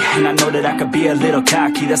stop me. And I know that I could be a little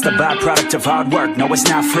cocky. That's the byproduct of hard work, no it's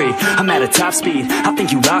not free. I'm at a top speed, I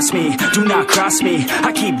think you lost me. Do not cross me,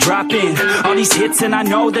 I keep dropping all these hits and I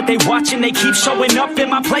know that they watching. They keep showing up in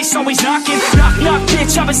my place, always knocking. Knock, knock,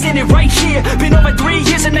 bitch, I've been standing right here. Been over 3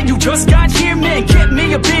 years and then you just got here. Man, get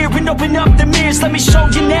me a beer and open up the mirrors. Let me show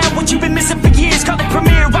you now what you've been missing for years. Call it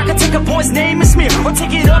premiere, I can take a boy's name and smear, or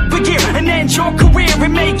take it up a gear and end your career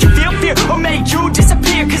and make you feel fear, or make you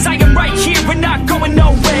disappear. Cause I am right here and not going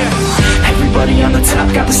nowhere. Everybody on the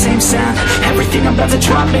top got the same sound. Everything I'm about to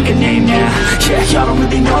drop, make a name now. Yeah, y'all don't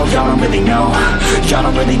really know, y'all don't really know. Y'all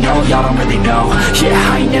don't really know, y'all don't really know.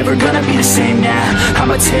 Yeah, I ain't never gonna be the same now.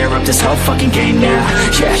 I'ma tear up this whole fucking game now.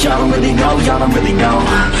 Yeah, y'all don't really know, y'all don't really know.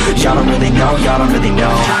 Y'all don't really know, y'all don't really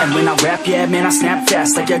know. And when I rap, yeah, man, I snap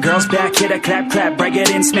fast. Like your girl's back, hit a clap, clap, break it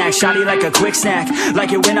in, smack. Shotty like a quick snack,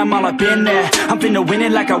 like it when I'm all up in there. I'm finna win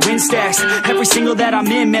it like I win stacks. Every single that I'm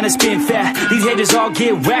in, man, it's been fat. These haters all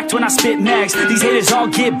get whacked when I spit mags. These haters all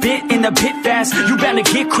get bit in the pit fast. You better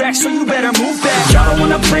get cracked, so you better move back. Y'all don't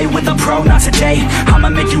wanna play with a pro, not today. I'ma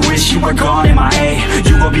make you wish you were gone in my A.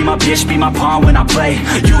 You gon' be my bitch, be my pawn when I play.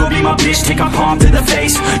 You gon' be my bitch, take my palm to the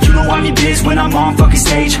face. You know I'm your biz when I'm on fucking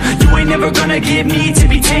stage. You ain't never gonna get me to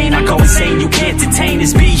be tamed. I go insane, you can't detain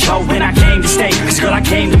this beat, yo, when I came to stay. Cause girl, I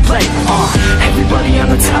came to play. Everybody on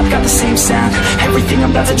the top got the same sound. Everything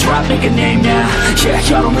I'm about to drop, make a name now. Yeah,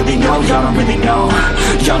 y'all don't really know, y'all don't really know.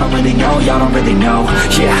 Y'all don't really know, y'all don't really know.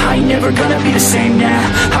 Yeah, I ain't never gonna be the same now.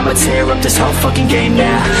 I'ma tear up this whole fucking game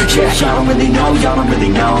now. Yeah, y'all don't really know, y'all don't really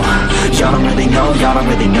know. Y'all don't really know, y'all don't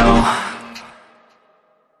really know.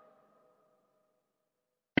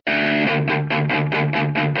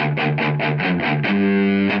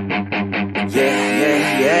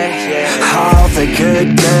 All the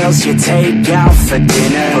good girls you take out for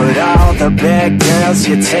dinner, but all the bad girls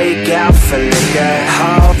you take out for liquor.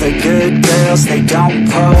 All the good girls, they don't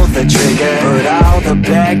pull the trigger, but all the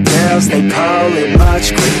bad girls, they pull it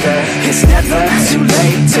much quicker. It's never too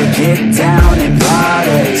late to get down and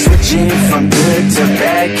party. Switching from good to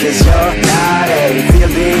bad, cause you're naughty.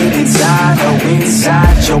 Feel it inside, oh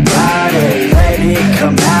inside your body. Let it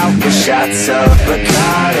come out with shots of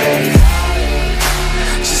Bacardi.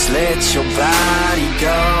 Let your body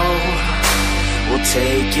go. We'll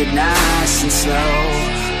take it nice and slow.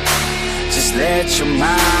 Just let your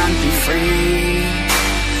mind be free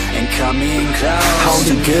and come in close. All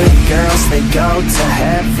the good girls, they go to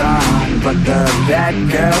heaven, but the bad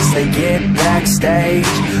girls, they get backstage.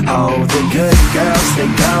 Oh, the good girls, they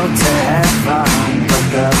go to heaven, but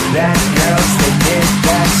the bad girls, they get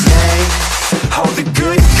backstage. Oh, the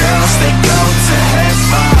good girls, they go to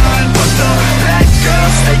heaven, but the bad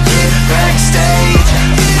girls, they get backstage.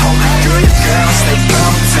 Oh,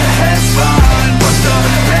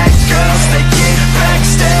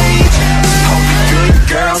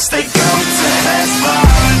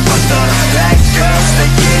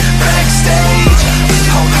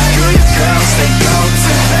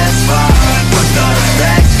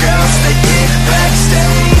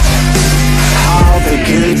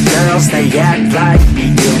 they act like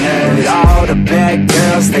beginners. All the bad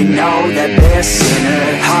girls, they know that they're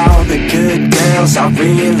sinners. All the good girls are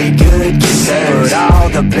really good kissers, but all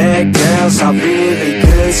the bad girls are really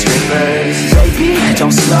good strippers. Baby,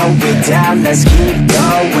 don't slow it down, let's keep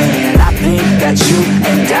going. I think that you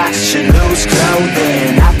and I should lose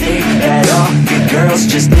clothing. I think that all good girls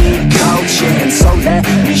just need coaching. So let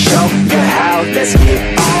me show you how, let's get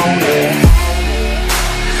on it.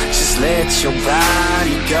 Just let your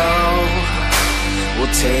body go,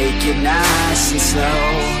 we'll take it nice and slow.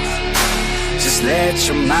 Just let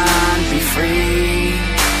your mind be free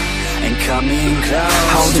and come in close.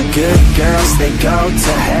 All the good girls, they go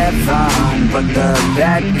to heaven, but the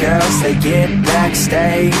bad girls, they get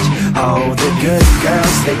backstage. Oh, the good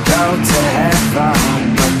girls, they go to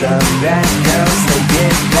heaven, but the bad girls, they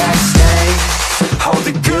get backstage. Oh,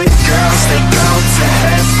 the good girls, they go to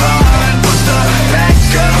heaven, but the bad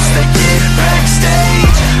girls, they get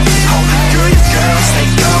backstage. Oh, the good girls, they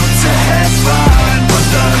go to heaven, but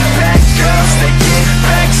the bad girls, they get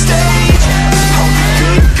backstage. Oh, the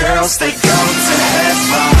good girls, they go to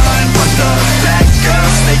heaven, but the bad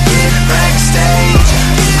girls, they get backstage.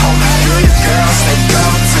 Oh, the good girls, they go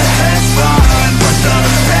to heaven, but the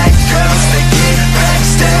bad girls, they get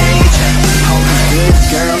backstage. Oh, the good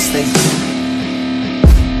girls, they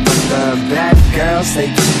the bad girls, they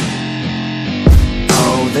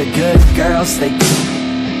oh, the good girls, they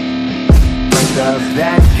but the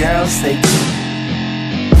bad girls, they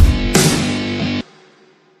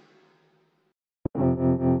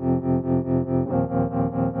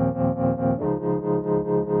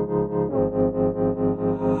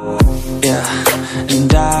yeah,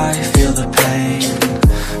 and I feel the pain.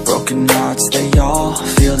 Broken hearts, they all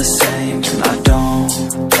feel the same. And I don't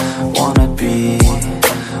wanna be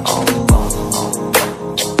all alone.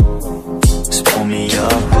 Just pull me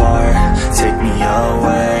apart, take me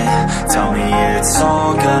away, tell me it's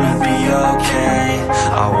all gonna be okay.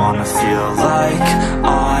 I wanna feel like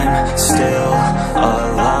I'm still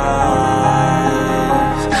alive,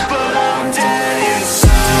 but I'm dead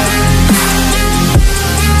inside.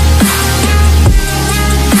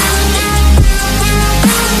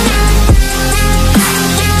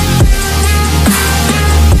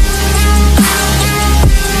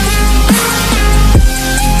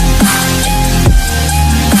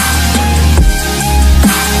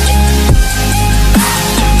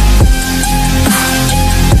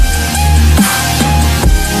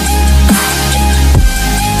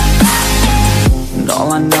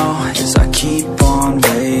 All I know is I keep on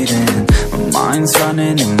waiting. My mind's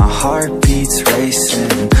running and my heart beats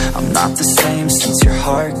racing. I'm not the same since your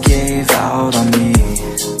heart gave out on me,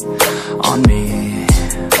 on me.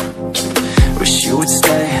 Wish you would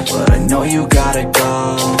stay, but I know you gotta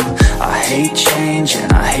go. I hate change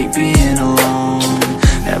and I hate being alone.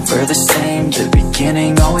 Never the same, the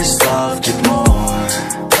beginning always loved it more.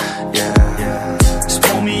 Yeah, just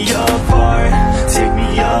pull me apart, take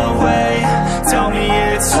me away, tell me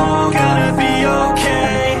it's all gonna be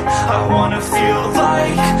okay. I wanna feel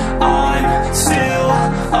like I'm still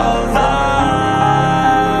alive,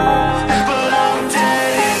 but I'm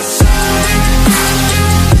dead inside.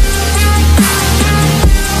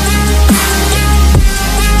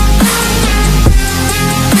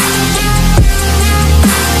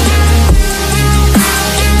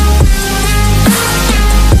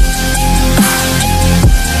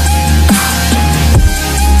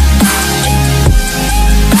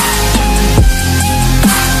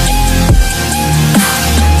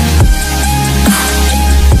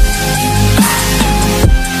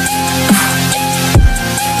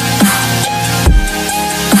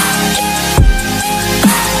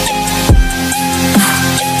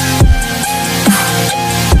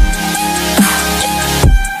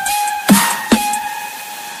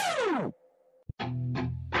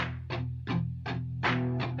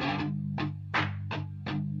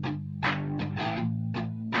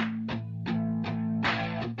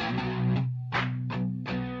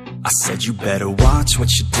 I said you better watch what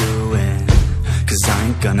you're doing, 'cause I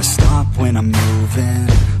ain't gonna stop when I'm moving.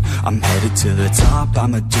 I'm headed to the top,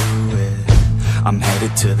 I'ma do it. I'm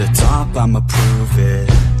headed to the top, I'ma prove it.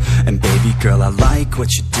 And baby girl, I like what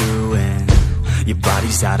you're doing. Your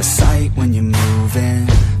body's out of sight when you're moving.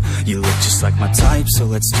 You look just like my type, so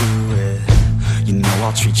let's do it. You know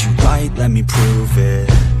I'll treat you right, let me prove it.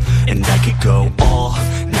 And I could go all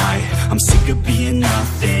night, I'm sick of being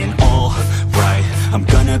nothing. All right, I'm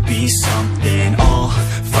gonna be something. I'll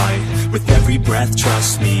fight with every breath,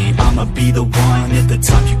 trust me. I'ma be the one at the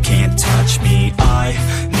top, you can't touch me. I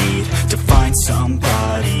need to find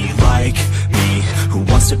somebody like me, who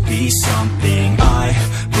wants to be something. I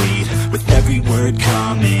bleed with every word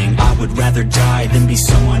coming. I would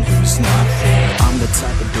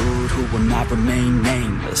will not remain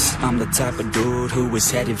nameless. I'm the type of dude who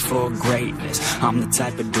is headed for greatness. I'm the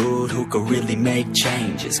type of dude who could really make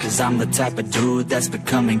changes, cause I'm the type of dude that's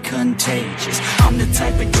becoming contagious. I'm the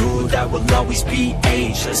type of dude that will always be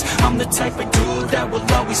ageless. I'm the type of dude that will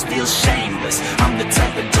always feel shameless. I'm the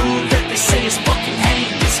type of dude that they say is fucking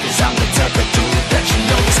heinous, cause I'm the type of dude that you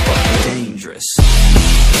know is fucking dangerous.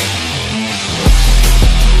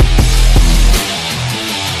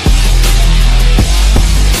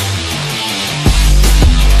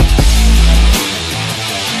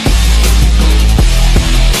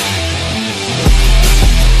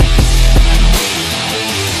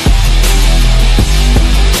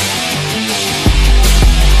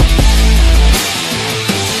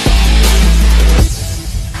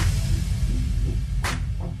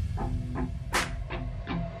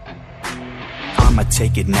 I'ma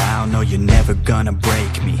take it now, no you're never gonna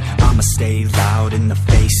break me. I'ma stay loud in the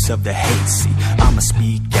face of the hate, see I'ma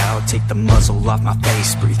speak out, take the muzzle off my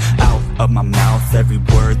face. Breathe out of my mouth every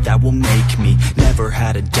word that will make me. Never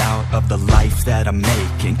had a doubt of the life that I'm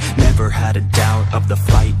making. Never had a doubt of the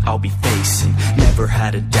fight I'll be facing. Never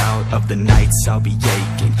had a doubt of the nights I'll be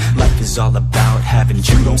aching. Life is all about having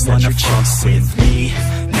dreams that you're chasing. With me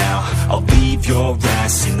now, I'll leave your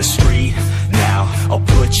ass in the street now. I'll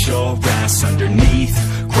put your ass underneath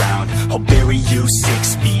ground. I'll bury you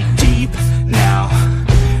 6 feet deep now,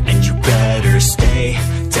 and you better stay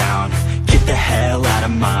down. Get the hell out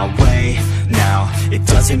of my way now. It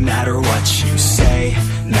doesn't matter what you say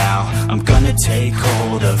now. I'm gonna take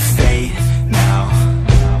hold of fate now.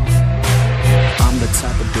 I'm the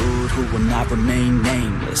type of dude who will not remain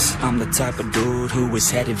nameless. I'm the type of dude who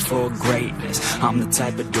is headed for greatness. I'm the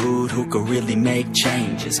type of dude who could really make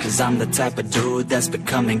changes, cause I'm the type of dude that's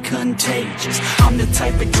becoming contagious. I'm the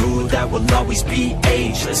type of dude that will always be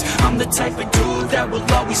ageless. I'm the type of dude that will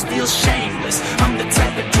always feel shameless. I'm the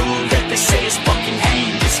type of dude that they say is fucking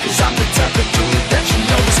heinous, cause I'm the type of dude that you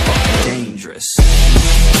know is fucking dangerous.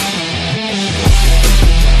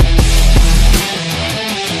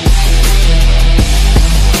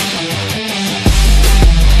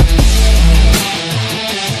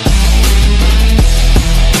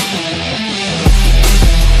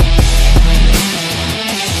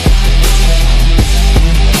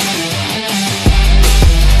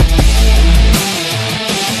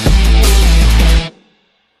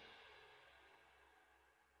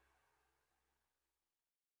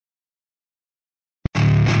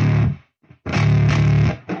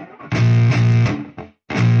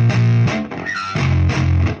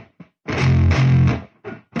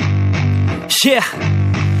 Yeah,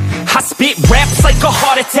 I spit raps like a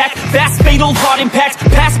heart attack, fast fatal heart impact,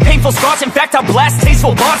 past painful scars. In fact, I blast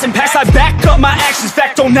tasteful bars and packs. I back up my actions,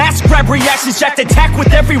 fact don't ask, grab reactions, jacked attack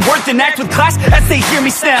with every word, then act with class as they hear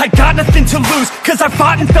me snap. I got nothing to lose, cause I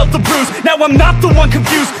fought and felt the bruise. Now I'm not the one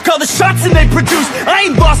confused, call the shots and they produce. I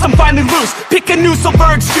ain't lost, I'm finally loose, pick a new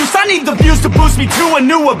silver excuse. I need the views to boost me to a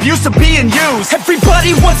new abuse of being used.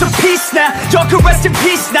 Everybody wants a piece now, y'all can rest in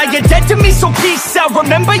peace now. You're dead to me, so peace out,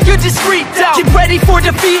 remember you're discreet out. Get ready for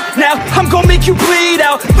defeat now, I'm gonna make you bleed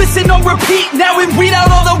out. Listen on repeat now and weed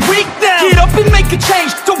out all the weak now. Get up and make a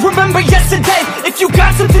change, don't remember yesterday. If you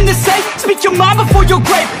got something to say, speak your mind before your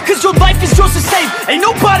grave, cause your life is yours to save. Ain't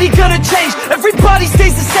nobody gonna change, everybody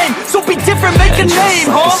stays the same. So be different, make a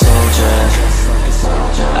name, huh?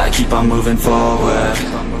 I keep on moving forward,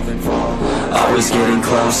 always getting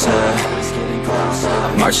closer,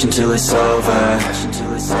 march until it's over.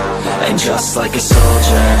 And just like a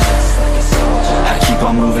soldier, I keep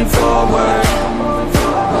on moving forward,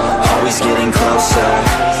 always getting closer,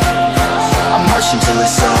 I march until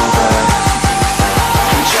it's over.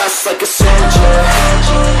 And just like a soldier,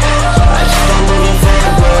 I keep on moving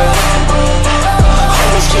forward,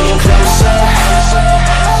 always getting closer,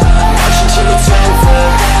 march until it's over.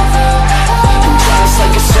 And just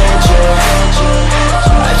like a soldier,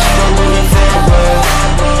 I keep on moving forward,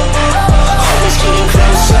 always getting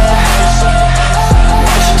closer,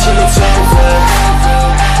 march until it's over.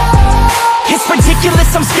 It's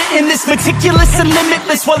ridiculous, I'm spitting this meticulous and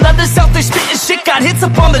limitless, while others out there spitting shit got hits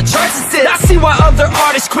up on the charts instead. I see why other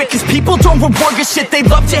artists quit, cause people don't reward good shit. They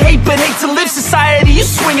love to hate but hate to live. Society, you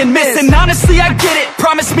swing and miss. And honestly, I get it,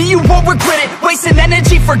 promise me you won't regret it. Wasting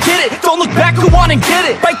energy, forget it, don't look back, go on and get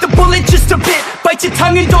it. Bite the bullet just a bit, bite your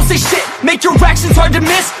tongue and don't say shit. Make your actions hard to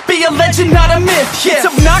miss, be a legend, not a myth. Yeah. It's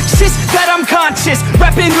obnoxious that I'm conscious,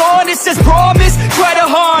 rapping honest as promise. Try to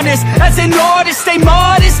harness, as an artist, stay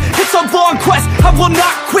modest. It's a long quest, I will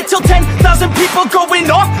not quit till 10 100,000 people going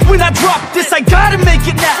off when I drop this. I gotta make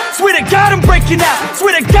it now, swear to God I'm breaking out.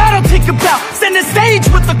 Swear to God I'll take a bow, stand the stage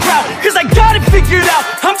with the crowd, cause I got it figured out.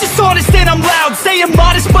 I'm just honest and I'm loud, saying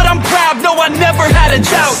modest but I'm proud. No, I never had a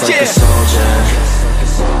doubt, just like a soldier,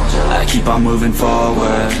 I keep on moving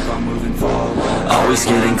forward, always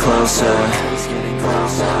getting closer,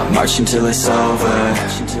 marching till it's over.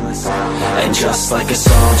 And just like a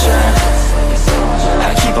soldier,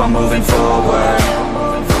 I keep on moving forward,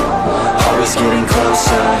 always getting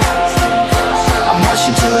closer, I'm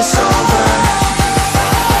marching till it's over.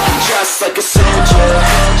 And just like a soldier,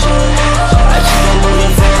 I keep on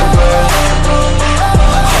moving forward,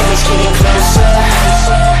 always getting closer,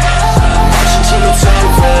 I'm marching till it's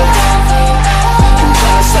over. And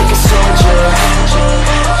just like a soldier,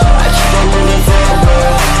 I keep on moving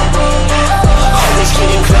forward, always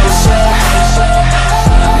getting closer,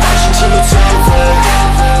 I'm marching till it's over.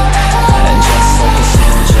 And just like a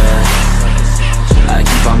soldier, I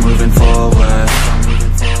keep on moving forward,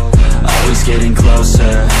 always getting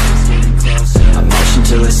closer, I'm marching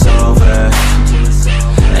till it's over.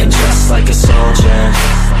 And just like a soldier,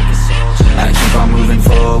 I keep on moving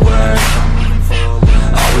forward,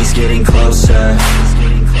 always getting closer,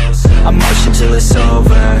 I'm marching till it's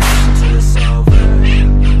over.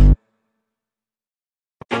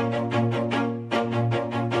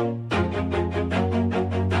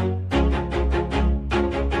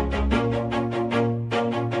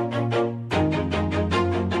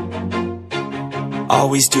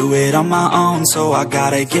 Always do it on my own, so I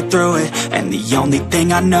gotta get through it. And the only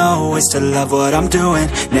thing I know is to love what I'm doing.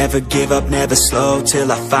 Never give up, never slow,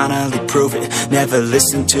 till I finally prove it. Never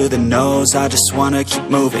listen to the no's, I just wanna keep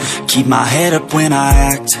moving. Keep my head up when I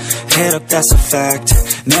act, head up, that's a fact.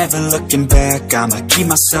 Never looking back, I'ma keep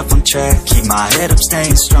myself on track. Keep my head up,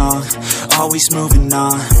 staying strong, always moving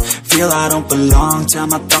on. Feel I don't belong, tell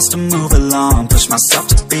my thoughts to move along. Push myself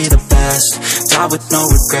to be the best, die with no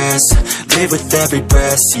regrets. Live with every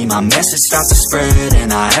breath, see my message start to spread.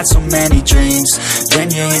 And I had so many dreams, then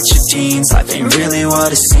you hit your teens. Life ain't really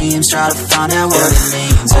what it seems, try to find out what it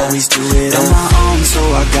means. Always do it on my own, so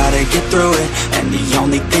I gotta get through it. And the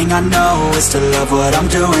only thing I know is to love what I'm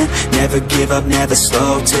doing. Never give up, never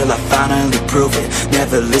slow, till I finally prove it.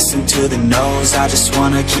 Never listen to the no's, I just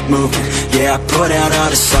wanna keep moving. Yeah, I put out all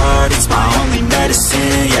this art, it's my only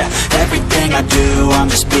medicine. Yeah, everything I do, I'm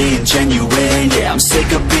just being genuine. Yeah, I'm sick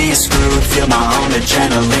of being screwed, feel my own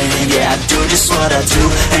adrenaline. Yeah, I do just what I do,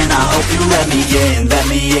 and I hope you let me in,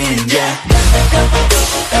 yeah.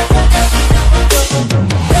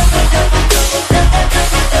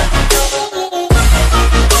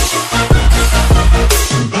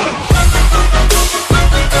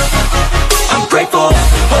 I'm grateful,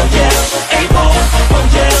 oh yeah, able, oh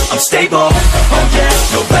yeah, I'm stable, oh yeah,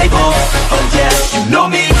 no label, oh yeah, you know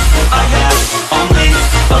me, I have only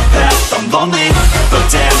a path, I'm lonely, but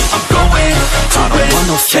damn, I'm going to win. I don't want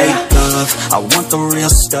no fake love, I want the real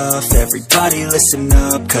stuff. Everybody listen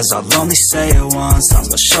up, cause I'll only say it once. I'm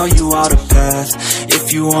gonna show you all the path,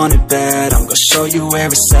 if you want it bad. I'm gonna show you where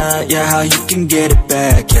it's at, yeah, how you can get it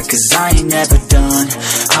back. Yeah, cause I ain't never done,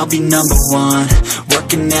 I'll be number one.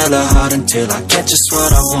 Working hella hard until I get just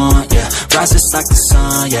what I want, yeah. Rises like the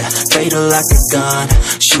sun, yeah, fatal like a gun.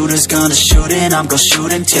 Shooter's gonna shoot and I'm gonna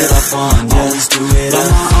shoot until I won, yeah. Always do it on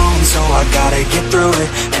my own, so I gotta get through it.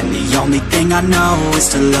 And the only thing I know is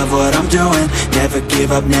to love what I'm doing. Never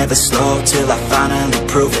give up, never slow, till I finally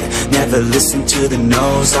prove it. Never listen to the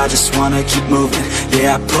no's, I just wanna keep moving.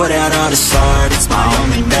 Yeah, I put out all this art, it's my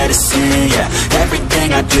only medicine. Yeah,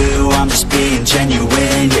 everything I do, I'm just being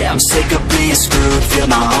genuine. Yeah, I'm sick of being screwed, feel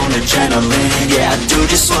my own adrenaline. Yeah, I do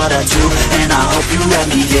just what I do, and I hope you let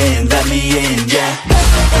me in, yeah.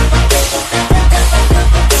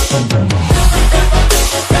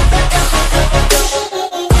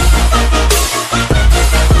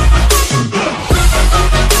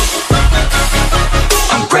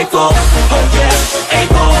 I'm grateful, oh yeah,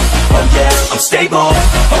 able, oh yeah, I'm stable,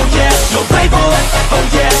 oh yeah, no label, oh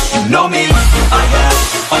yeah, you know me, I have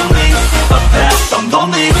only a path, I'm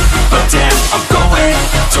lonely, but damn, I'm going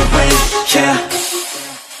to win, yeah.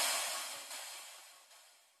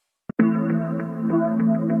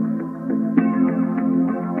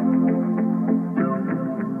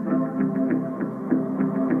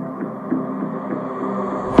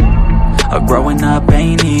 Growing up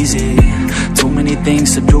ain't easy, too many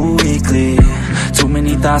things to do weekly, too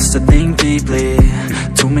many thoughts to think deeply,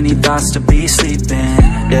 too many thoughts to be sleeping,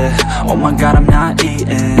 yeah. Oh my god, I'm not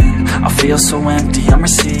eating, I feel so empty, I'm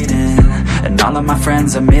receding. And all of my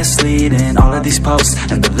friends are misleading. All of these posts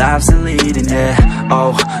and the lives they're leading, yeah.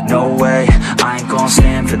 Oh, no way, I ain't gon'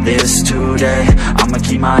 stand for this today. I'ma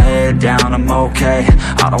keep my head down, I'm okay.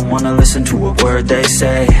 I don't wanna listen to a word they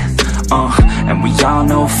say. And we all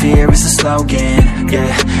know fear is a slogan,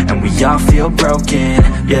 yeah. And we all feel broken,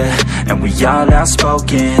 yeah. And we all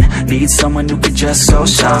outspoken, need someone who could just go.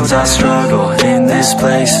 Sometimes I struggle in this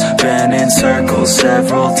place, been in circles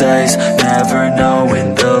several days, never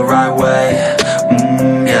knowing the right way,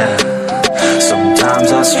 yeah.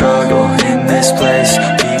 Sometimes I struggle in this place,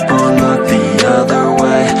 people look the other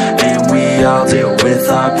way, and we all deal with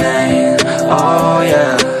our pain, oh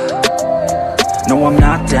yeah. No, I'm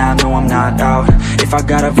not down, no, I'm not out. If I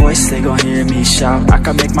got a voice, they gon' hear me shout. I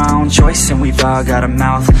can make my own choice and we've all got a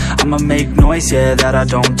mouth. I'ma make noise, yeah, that I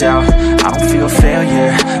don't doubt. I don't feel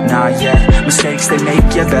failure, not yet. Mistakes they make,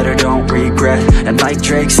 you better don't regret. And like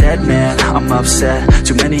Drake said, man, I'm upset.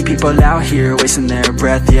 Too many people out here wasting their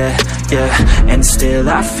breath, yeah, yeah. And still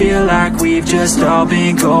I feel like we've just all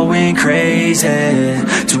been going crazy.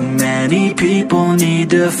 Too many people need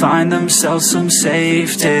to find themselves some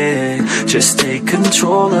safety. Just take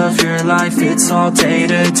control of your life, it's all day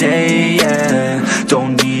to day, yeah.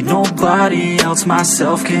 Don't need nobody else,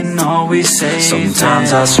 myself can always save.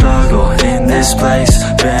 Sometimes I struggle in this place,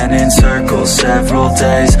 been in circles several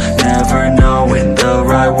days, never knowing the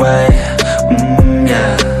right way,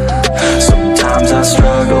 yeah. Sometimes I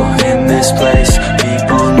struggle in this place,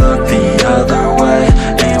 people look the other way,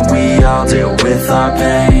 and we all deal with our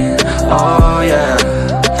pain, oh yeah.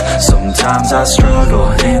 Sometimes I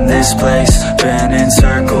struggle in this place, been in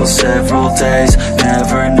circles several days,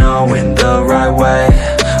 never knowing the right way,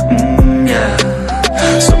 yeah.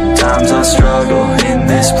 Sometimes I struggle in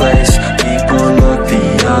this place, people look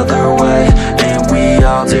the other way, and we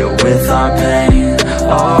all deal with our pain,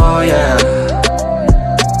 oh yeah.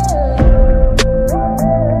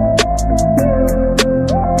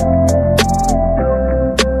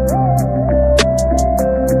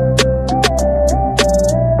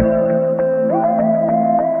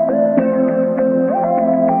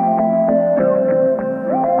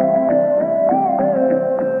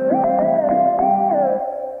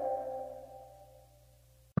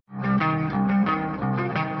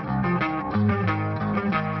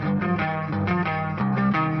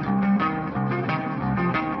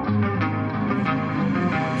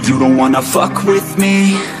 You don't wanna fuck with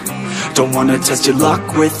me, don't wanna test your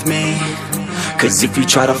luck with me, cause if you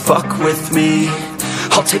try to fuck with me,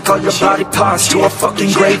 I'll take all your body parts to a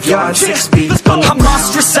fucking graveyard, 6 feet underground. I'm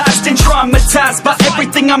ostracized and traumatized by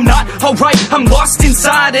everything I'm not, alright, I'm lost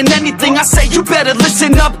inside. And anything I say, you better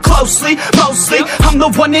listen up closely. Mostly, I'm the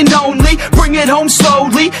one and only, bring it home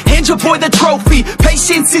slowly, hand your boy the trophy,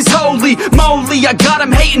 patience is holy moly. I got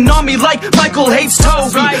him hating on me like Michael hates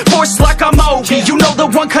Toby, force like I'm Obi, you know the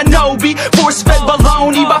one Kenobi, force fed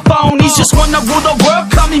baloney by phonies, just wanna rule the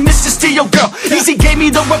world, call me Mr. Steel Girl. Easy gave me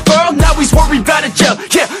the referral, now he's worried about a jail.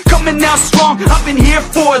 Yeah, coming out strong, I've been here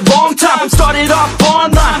for a long time. Started off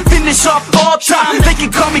online, finish off all time. They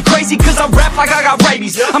can call me crazy cause I rap like I got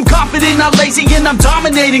rabies. I'm confident, not lazy, and I'm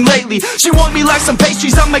dominating lately. She want me like some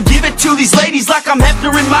pastries, I'ma give it to these ladies like I'm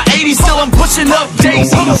Hefner in my 80s. Still I'm pushing up daisies.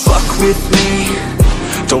 Don't wanna fuck with me,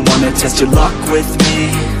 don't wanna test your luck with me,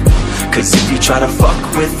 cause if you try to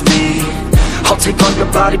fuck with me, I'll take all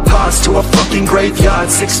your body parts to a fucking graveyard,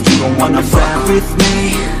 6 feet. Don't wanna fuck with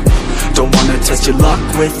me, don't wanna test your luck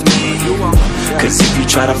with me, cause if you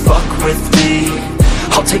try to fuck with me,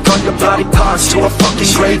 I'll take all your body parts to a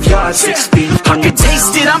fucking graveyard, 6 feet. I can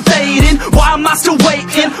taste it, I'm fading, why am I still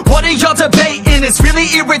waiting? What are y'all debating? It's really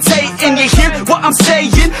irritating, you hear what I'm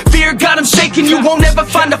saying? Fear got him shaking, you won't ever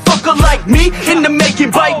find a fucker like me in the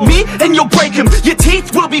making. Bite me and you'll break him, your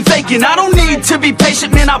teeth will be vacant. I don't need to be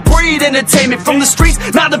patient, man, I breed entertainment. From the streets,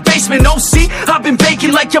 not the basement, oh see, I've been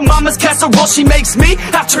baking like your mama's casserole, she makes me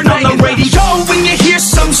after on the radio. When you hear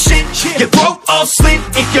some shit, your throat all slit.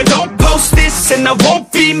 If you don't post this, and I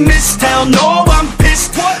won't be missed, hell no, I'm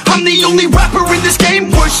pissed. I'm the only rapper in this game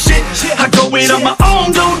worth shit. I go it on my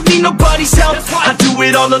own, don't need nobody's help. I do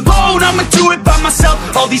it all alone, I'ma do it by myself.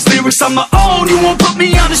 All these lyrics on my own, you won't put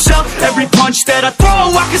me on the shelf. Every punch that I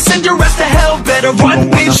throw, I can send your ass to hell. Better run,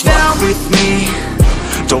 bitch, down with me,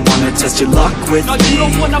 don't wanna test your luck with me,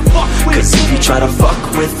 cause if you try to fuck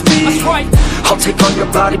with me, I'll take all your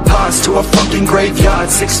body parts to a fucking graveyard,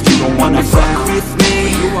 6 feet. Don't wanna fuck with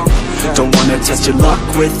me, don't wanna test your luck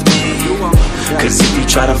with me, cause if you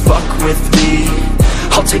try to fuck with me,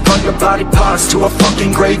 I'll take all your body parts to a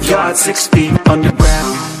fucking graveyard, 6 feet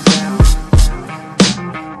underground.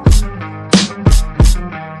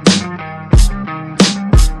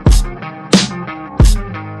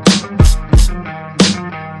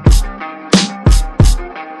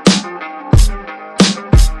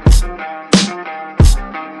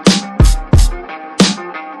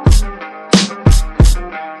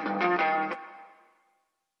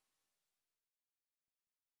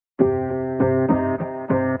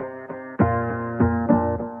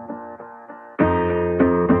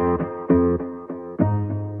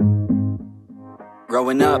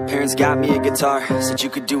 Growing up, parents got me a guitar. Said you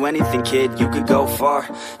could do anything, kid, you could go far.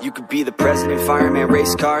 You could be the president, fireman,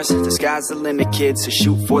 race cars. The sky's the limit, kid, so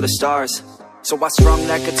shoot for the stars. So I strummed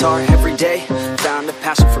that guitar every day. Found a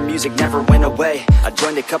passion for music, never went away. I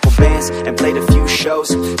joined a couple bands and played a few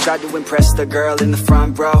shows. Tried to impress the girl in the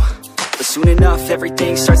front row. But soon enough,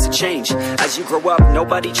 everything starts to change. As you grow up,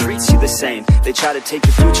 nobody treats you the same. They try to take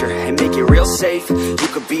your future and make it real safe. You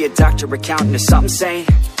could be a doctor, accountant, or something sane.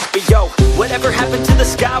 But yo, whatever happened to the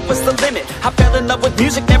sky was the limit. I fell in love with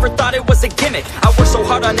music, never thought it was a gimmick. I worked so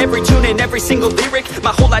hard on every tune and every single lyric.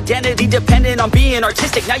 My whole identity depended on being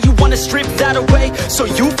artistic. Now you wanna strip that away, so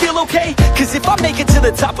you feel okay? Cause if I make it to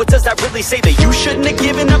the top, what does that really say? That you shouldn't have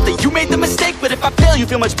given up, that you made the mistake? But if I fail, you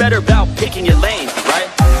feel much better about picking your lane, right?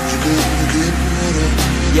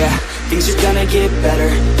 Yeah, things are gonna get better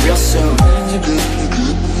real soon.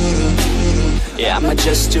 Yeah, I'ma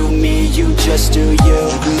just do me, you just do you.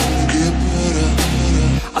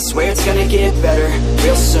 I swear it's gonna get better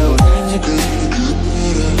real soon.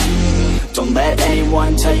 Don't let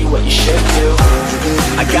anyone tell you what you should do.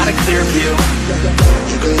 I got a clear view,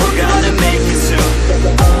 we're gonna make it soon.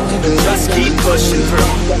 Just keep pushing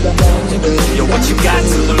through. Yo, what you got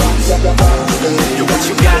to lose? Yo, what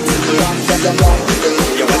you got to lose?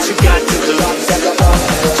 Yo, what you got to lose?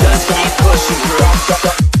 Just keep pushing through.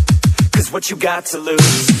 Cause what you got to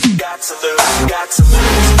lose? Got to lose, got to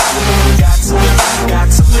lose, got to lose, got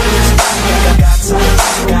to lose, got to lose,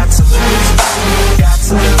 got to lose, got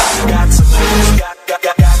to lose, got to lose,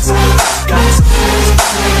 got to lose, got to lose,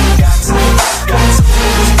 got to lose,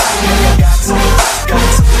 got to lose, got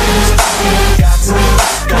to lose, got to lose.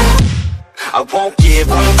 I won't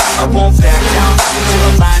give up, I won't back down till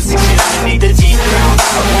the line sinks in underneath the deep ground.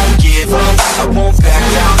 I won't give up, I won't back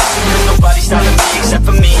down. There's nobody stopping me except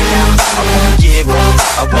for me now. I won't give up,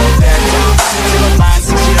 I won't back down till the line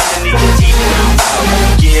sinks in underneath the deep ground. I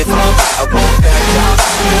won't give up, I won't back down.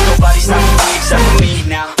 There's nobody stopping me except for me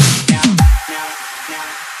now.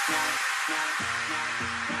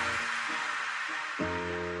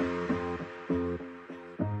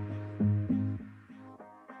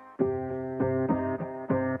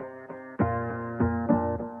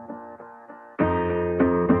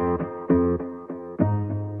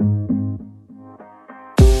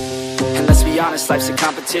 Honest, life's a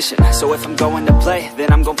competition. So if I'm going to play,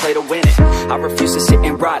 then I'm gonna play to win it. I refuse to sit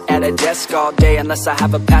and rot at a desk all day unless I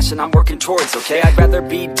have a passion I'm working towards, okay? I'd rather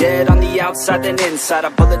be dead on the outside than inside.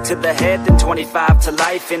 A bullet to the head than 25 to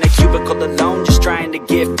life in a cubicle alone, just trying to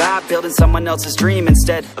get by, building someone else's dream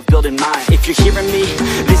instead of building mine. If you're hearing me,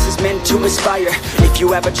 this is meant to inspire. If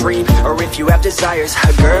you have a dream or if you have desires,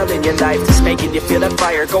 a girl in your life that's making you feel that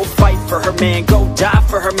fire, go fight for her, man, go die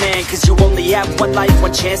for her, man. Cause you only have one life,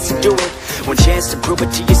 one chance to do it, one chance to prove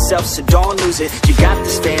it to yourself, so don't lose it. You got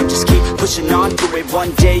this, fam, just keep pushing on through it.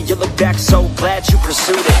 One day you'll look back so glad you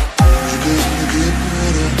pursued it.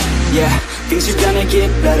 Yeah, things are gonna get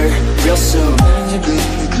better real soon.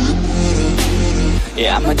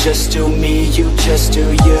 Yeah, I'ma just do me, you just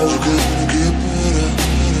do you.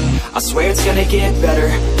 I swear it's gonna get better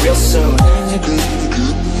real soon.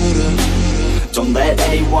 Don't let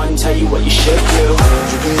anyone tell you what you should do.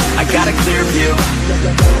 I got a clear view,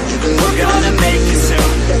 we're gonna make it soon.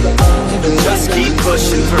 Just keep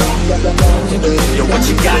pushing through. Yo, what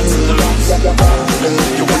you got to lose?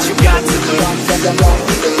 Yo, what you got to lose?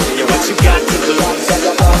 Yo, what you got to lose?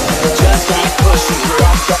 Just keep pushing through.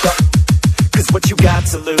 Cause what you got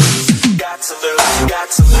to lose? Got to lose, got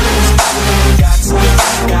to lose, got to lose,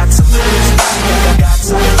 got to lose, got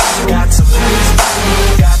to lose, got to lose, got to lose,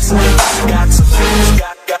 got to lose, got to lose, got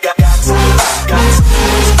to lose,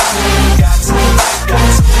 got to lose, got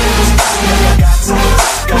to lose,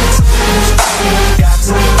 got to lose, got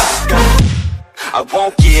to lose. I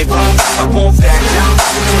won't give up, I won't back down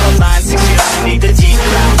till the line sinks in underneath the deep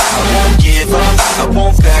ground. I won't give up, I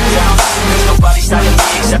won't back down. There's nobody stopping me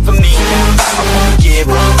except for me now. I won't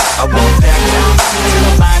give up, I won't back down till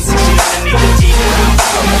the line sinks in underneath the deep ground.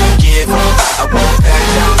 I won't give up, I won't back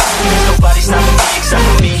down. There's nobody stopping me except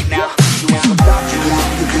for me now. You won't stop me now,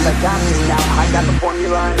 because I got this now. I got the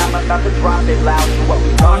formula and I'm about to drop it loud. So what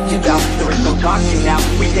we talking about? There is no talking now.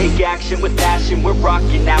 We take action with passion, we're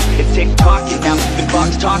rocking now. It's tick-tocking now, the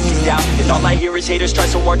clock's talking down. And all I hear is haters try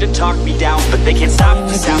so hard to talk me down, but they can't stop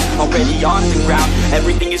the sound, already on the ground.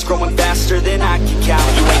 Everything is growing faster than I can count.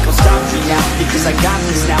 You ain't gon' stop me now, because I got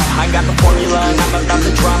this now. I got the formula and I'm about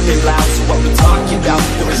to drop it loud. So what we talking about?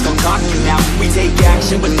 There is no talking now. We take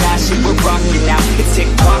action with passion, we're rocking now. It's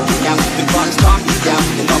tick-tocking now, the clock's talking down.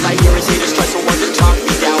 And all I hear is haters try so hard to talk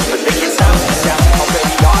me down, but they can't stop the sound,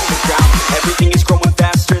 already on the ground. Everything is growing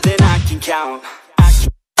faster than I can count. I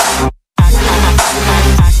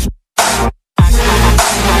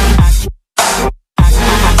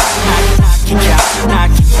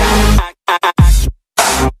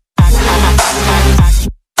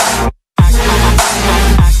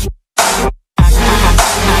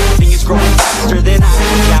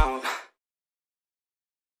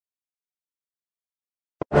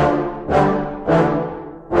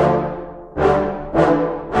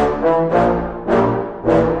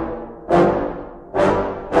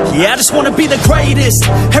Yeah, I just wanna be the greatest.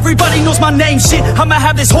 Everybody knows my name, shit. I'ma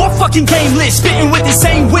have this whole fucking game list, spitting with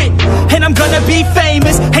insane wit, and I'm gonna be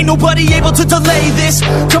famous. Ain't nobody able to delay this.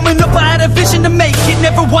 Coming up, I had a vision to make it.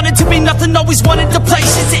 Never wanted to be nothing, always wanted to play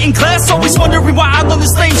shit. Sit in class, always wondering why I'm on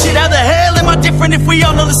this lame shit. How the hell am I different if we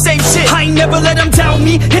all know the same shit? I ain't never let them doubt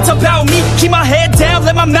me, it's about me. Keep my head down,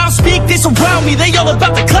 let my mouth speak. They surround me, they all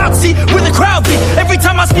about the clout, see where the crowd be. Every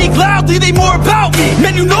time I speak loudly, they more about me.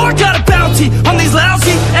 Man, you know I got a bounty on these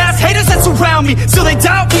lousy ass haters that surround me. Still they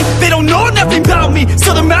doubt me, they don't know nothing about me.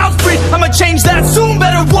 Still their mouths free, I'ma change that soon.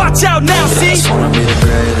 Better watch out now, see? I just wanna be the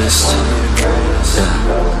greatest.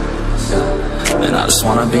 And I just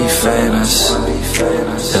wanna be famous.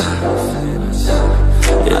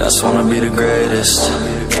 Yeah, I just wanna be the greatest.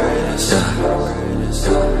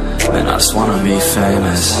 And I just wanna be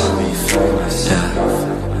famous.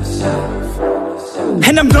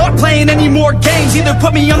 And I'm not playing any more games. Either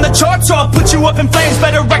put me on the charts or I'll put you up in flames.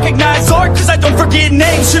 Better recognize art, cause I don't forget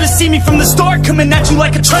names. Should've seen me from the start, coming at you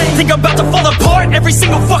like a train. Think I'm about to fall apart every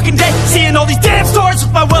single fucking day. Seeing all these damn stars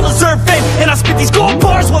with my well-deserved fame. And I spit these gold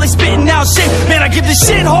bars while they spitting out shit. Man, I give this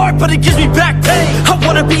shit hard, but it gives me back pain. I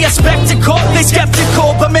wanna be a spectacle, they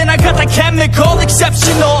skeptical. But man, I got that chemical,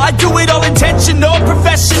 exceptional. I do it all intentional,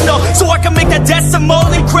 professional, so I can make that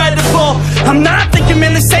decimal incredible. I'm not thinking,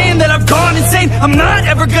 man, they're saying that I've gone insane. I'm not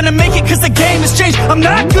ever gonna make it cause the game has changed. I'm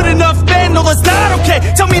not good enough, man, no that's not okay.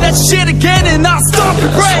 Tell me that shit again and I'll stop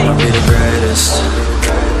and pray. I just wanna be the greatest.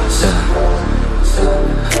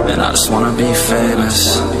 And I just wanna be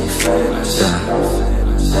famous.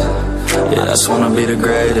 Yeah, I just wanna be the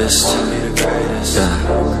greatest.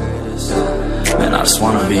 Man, I just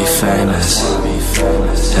wanna be famous.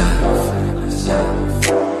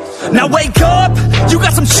 Now wake up, you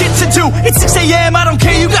got some shit to do. It's 6 AM, I don't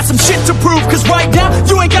care, you got some shit to prove. Cause right now,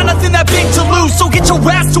 you ain't got nothing that big to lose. So get your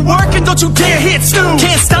ass to work and don't you dare hit snooze.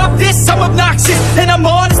 Can't stop this, I'm obnoxious, and I'm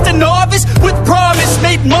honest and novice with promise.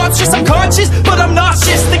 Made monstrous, I'm conscious, but I'm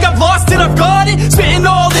nauseous. Think I've lost it, I've got it. Spitting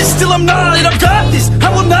all this, still I'm not it. I've got this, I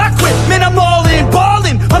will not quit. Man, I'm all in,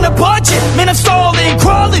 ballin' on a budget. Man, I'm stalling,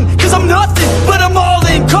 crawling, cause I'm nothing, but I'm all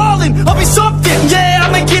in, calling. I'll be something, yeah,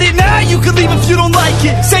 I'ma get it now. You can leave if you don't like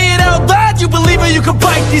it. Say it out loud, you believe it, you can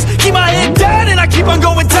bite this. Keep my head down and I keep on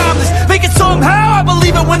going timeless. Make it somehow, I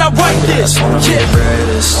believe it when I write this. I just wanna be the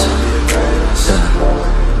greatest.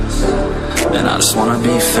 And I just wanna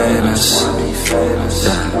be famous.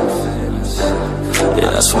 Yeah,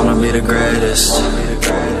 I just wanna be the greatest.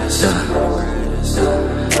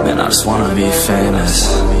 Man, I just wanna be famous.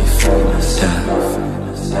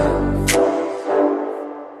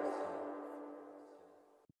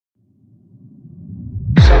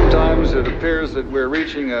 Sometimes it appears that we're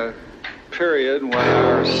reaching a period when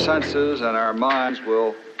our senses and our minds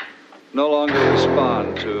will no longer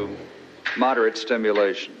respond to moderate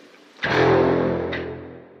stimulation.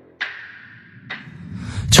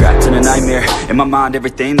 Trapped in a nightmare, in my mind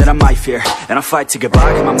everything that I might fear. And I fight to get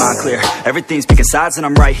by, get my mind clear. Everything's picking sides and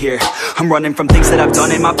I'm right here. I'm running from things that I've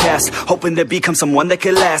done in my past, hoping to become someone that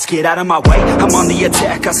could last. Get out of my way, I'm on the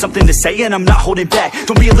attack. Got something to say and I'm not holding back.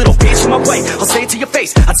 Don't be a little bitch in my way, I'll say it to your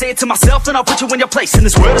face. I'd say it to myself and I'll put you in your place. And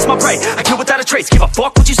this world is my prey, I kill without a trace. Give a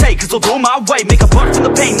fuck what you say, cause they'll do my way. Make a buck from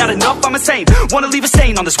the pain, not enough, I'm insane. Wanna leave a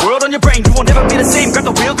stain on this world, on your brain. You won't ever be the same, grab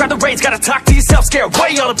the wheel, grab the reins. Gotta talk to yourself, scare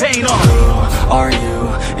away all the pain. Who are you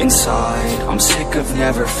inside? I'm sick of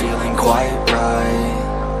never feeling quite right.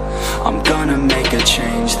 I'm gonna make a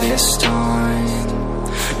change this time.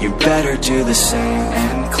 You better do the same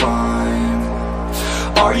and climb.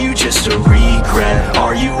 Are you just a regret?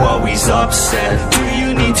 Are you always upset? Do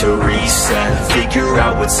you need to reset? Figure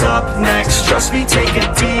out what's up next. Trust me, take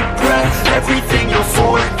a deep breath. Everything you'll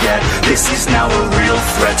forget. This is now a real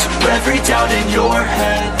threat to every doubt in your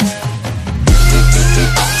head.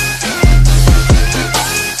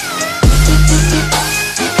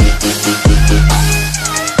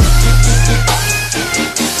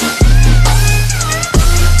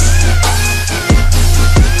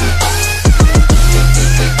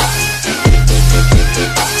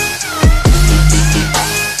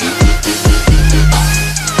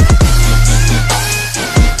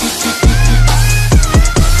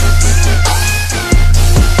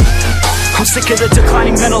 Sick of the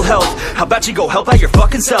declining mental about you, go help out your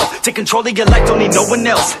fucking self. Take control of your life, don't need no one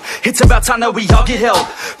else. It's about time that we all get help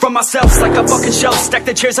from ourselves, like a fucking shelf. Stack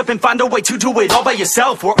the chairs up and find a way to do it all by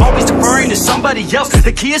yourself. We're always deferring to somebody else.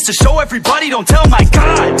 The key is to show everybody, don't tell. My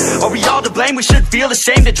God, are we all to blame? We should feel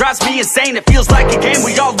ashamed. It drives me insane. It feels like a game.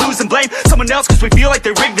 We all lose and blame someone else cause we feel like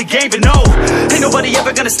they rigged the game. But no, ain't nobody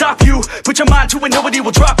ever gonna stop you. Put your mind to it, nobody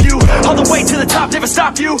will drop you. All the way to the top, never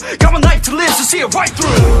stop you. Got one life to live, so see it right through.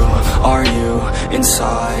 Who are you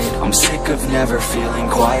inside? I'm sick of never feeling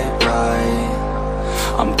quite right.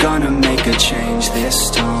 I'm gonna make a change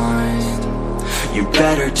this time. You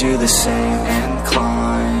better do the same and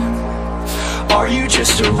climb. Are you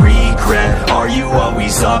just a regret? Are you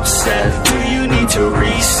always upset? Do you need to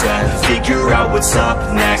reset? Figure out what's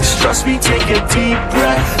up next. Trust me, take a deep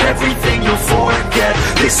breath. Everything you'll forget.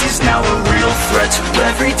 This is now a real threat to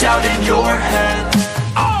every doubt in your head.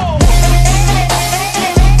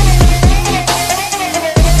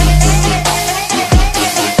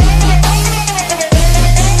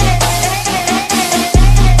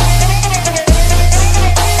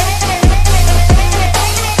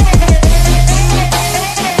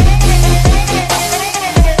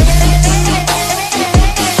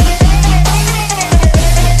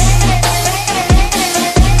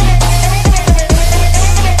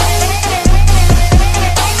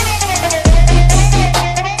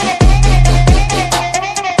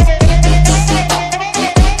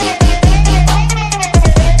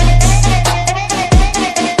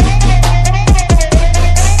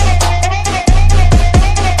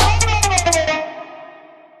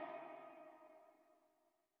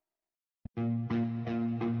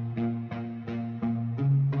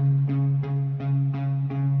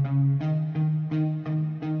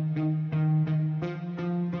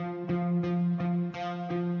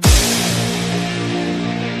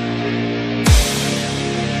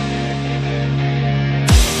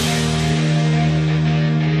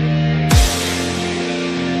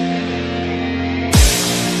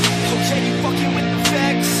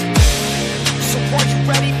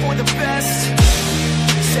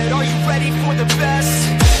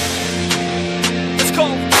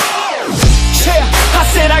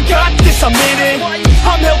 I'm in it.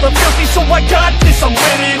 I'm hella filthy, so I got this, I'm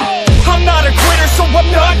winning. I'm not a quitter, so I'm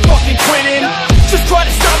not fucking quitting. Just try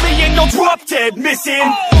to stop me and you'll drop dead missing.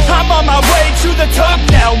 I'm on my way to the top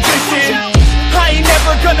now, listen. I ain't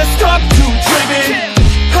never gonna stop, too driven.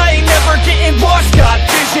 I ain't never getting lost, got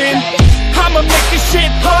vision. I'ma make this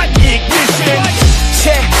shit hot, ignition.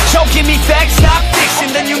 Yeah, y'all give me facts, not fiction.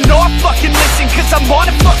 Then you know I fucking listen, cause I'm on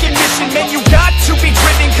a fucking mission. Man, you got to be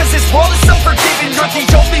driven, cause this world is unforgiving. You're the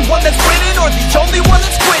only one that's winning, or the only one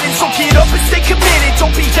that's quitting. So get up and stay committed,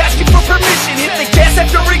 don't be asking for permission. Hit the gas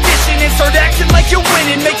after ignition and start acting like you're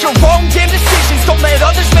winning. Make your own damn decisions, don't let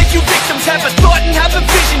others make you victims. Have a thought and have a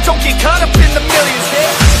vision, don't get caught up in the millions.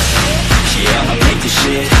 Yeah, I'ma make this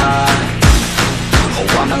shit hot. Oh,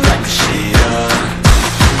 I'ma light the shit up.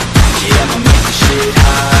 Yeah, I'ma make this shit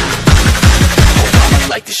hot. Oh, I'ma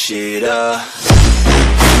light the shit up.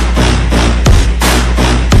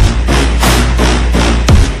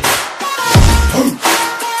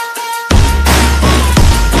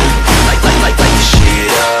 Light the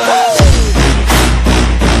shit up.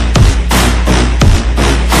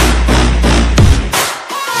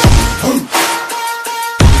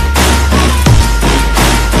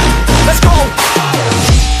 Let's go.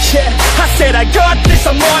 Yeah, I said I got this,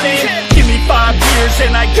 I'm on it. Give me 5 years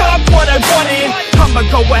and I got what I wanted. I'ma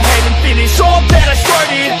go ahead and finish all that I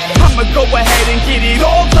started. I'ma go ahead and get it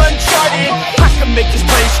all uncharted. I can make this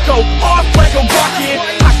place go off like a rocket.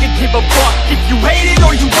 I can give a fuck if you hate it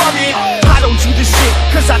or you love it. I don't do this shit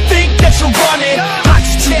cause I think that you're on it. I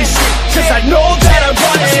just do this shit cause I know that I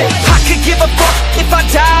want it. I could give a fuck if I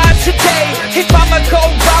die today. If I'ma go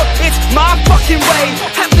out, it's my fucking way.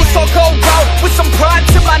 At least I'll go out with some pride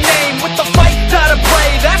to my name. With the fight that I play,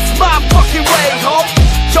 that's my fucking way, home.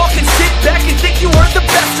 Y'all can sit back and think you heard the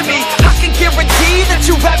best of me. I can guarantee that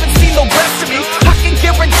you haven't seen the rest of me. I can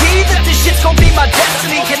guarantee that this shit's gonna be my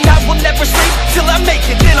destiny. And I will never sleep till I make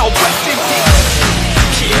it, then I'll rest in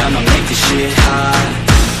peace. Yeah, I'ma make this shit hot.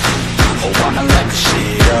 Oh, I'ma light the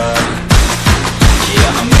shit up. Yeah,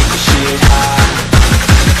 I'ma make this shit hot.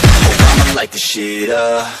 Oh, I'ma light the shit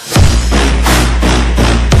up.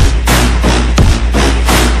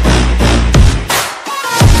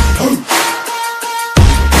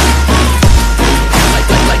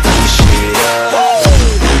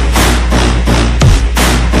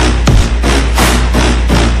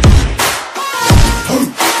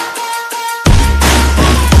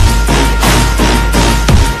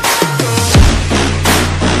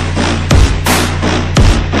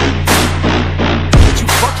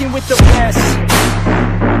 With the best.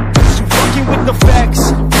 You fucking with Neffex.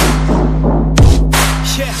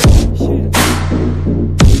 Yeah.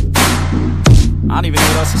 I don't even know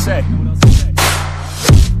what else to say.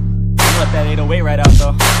 Let that 808 right out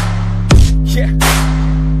though. Yeah.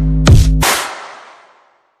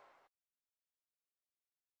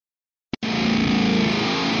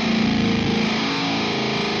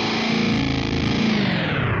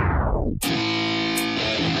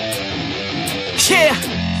 Yeah,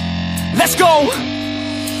 let's go.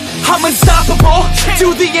 I'm unstoppable,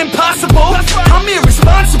 do the impossible. I'm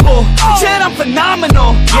irresponsible, yet I'm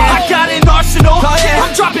phenomenal. I got an arsenal,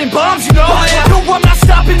 I'm dropping bombs, you know. No, I'm not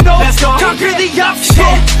stopping, no. Conquer the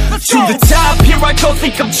obstacle. To the top, here I go,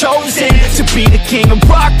 think I'm chosen to be the king of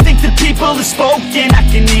rock, think the people have spoken. I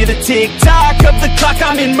can hear the tick-tock of the clock,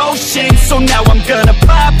 I'm in motion. So now I'm gonna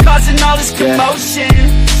pop, causing all this commotion.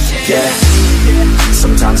 Yeah,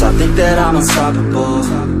 sometimes I think that I'm unstoppable.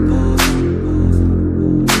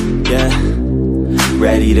 Yeah,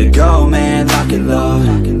 ready to go, man, lock and load.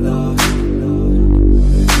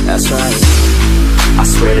 That's right, I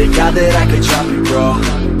swear to God that I could drop you, bro.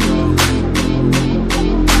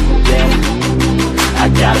 Yeah, I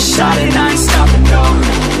got a shot and I ain't stopping, no.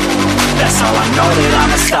 That's how I know that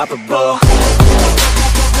I'm unstoppable.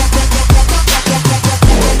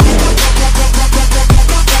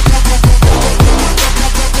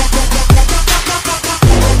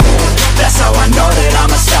 That's how I know that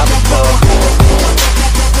I'm unstoppable.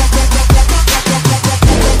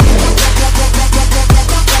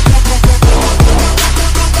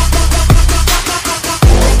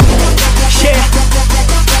 Yeah,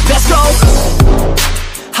 let's go.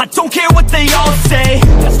 I don't care what they all say.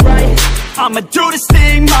 That's right, I'ma do this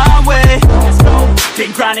thing my way. Let's go.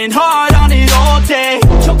 Been grinding hard on it all day.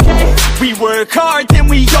 Okay, we work hard, then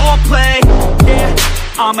we all play. Yeah,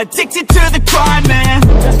 I'm addicted to the grind, man.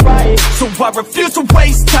 That's right, so I refuse to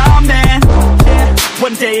waste time, man. Yeah,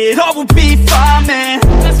 one day it all will be fine, man.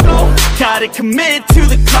 Let's go. Gotta commit to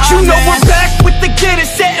the climb, you know, man. We're back with the Guinness,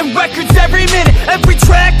 setting records every minute, every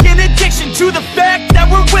track. In addiction to the fact that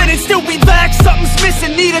we're winning, still we lack, something's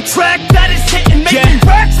missing. Need a track that is hitting, making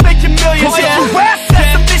racks, making millions.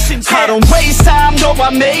 That's the mission. I don't waste time, no,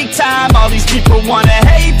 I make time. All these people wanna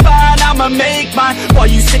hate, fine, I'ma make mine. While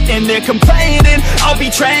you sitting there complaining, I'll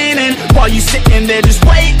be training. While you sitting there just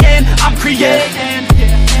waiting, I'm creating.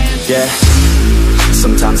 Yeah,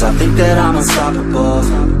 sometimes I think that I'm unstoppable.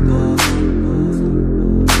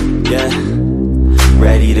 Yeah,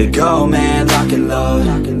 ready to go, man, lock and load.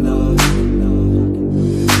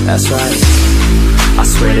 That's right, I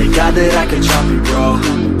swear to God that I could drop you, bro.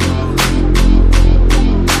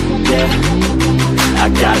 Yeah, I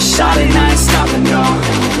got a shot and I ain't stopping, no.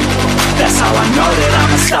 That's how I know that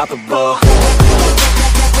I'm unstoppable.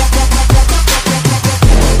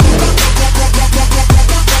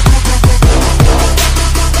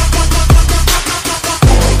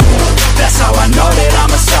 That's how I know that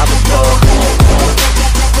I'm unstoppable.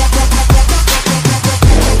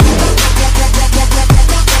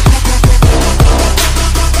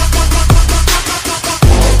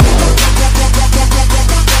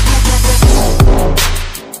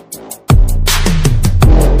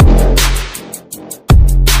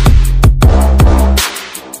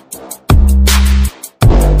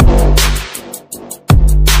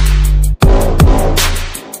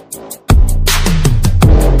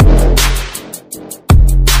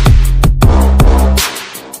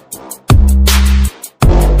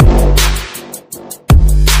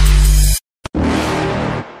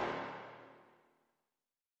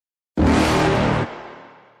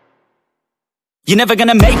 You're never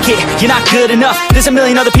gonna make it, you're not good enough. There's a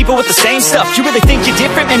million other people with the same stuff. You really think you're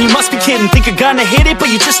different? Man, you must be kidding. Think you're gonna hit it,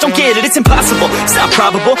 but you just don't get it. It's impossible, it's not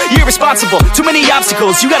probable, you're irresponsible. Too many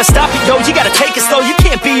obstacles, you gotta stop it, yo. You gotta take it slow, you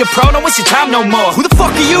can't be a pro. Don't waste your time no more. Who the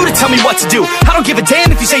fuck are you to tell me what to do? I don't give a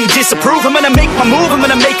damn if you say you disapprove. I'm gonna make my move, I'm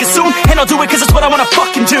gonna make it soon. And I'll do it cause it's what I wanna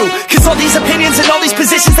fucking do. Cause all these opinions and all these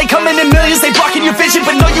positions, they come in millions, they blocking your vision.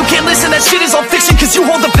 But no, you can't listen, that shit is all fiction. Cause you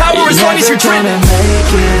hold the power as long as you're driven.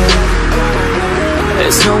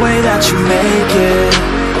 There's no way that you make it.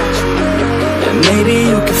 And maybe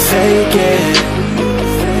you can fake it,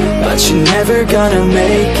 but you're never gonna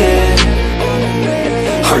make it.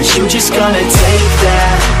 Are you just gonna take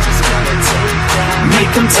that? Make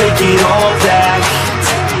them take it all back.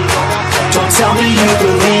 Don't tell me you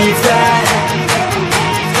believe that.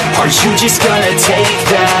 Are you just gonna take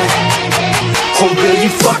that? Or will you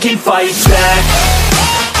fucking fight back?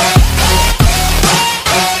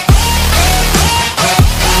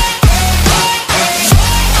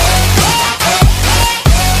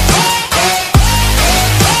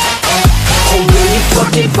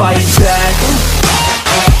 Fucking fight back.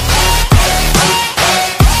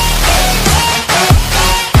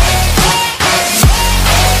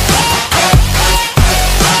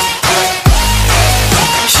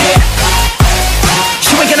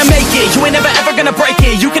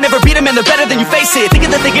 can never beat them and they're better than you face it. Thinking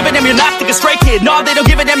that they give a damn, you're not thinking straight, kid. No, they don't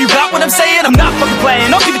give a damn, you got what I'm saying? I'm not fucking playing,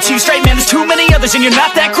 I'll give it to you straight, man. There's too many others and you're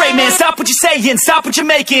not that great, man. Stop what you're saying, stop what you're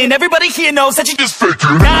making. Everybody here knows that you just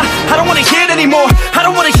faking. Nah, I don't wanna hear it anymore, I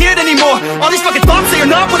don't wanna hear it anymore. All these fucking thoughts, they are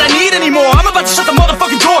not what I need anymore. I'm about to shut the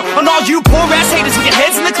motherfucking door on all you poor ass haters with your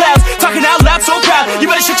heads in the clouds, talking out loud so proud. You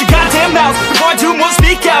better shut your goddamn mouth before I do more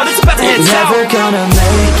speak out. It's about to head south. Never gonna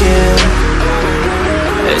make it.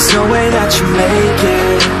 There's no way that you make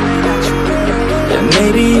it. And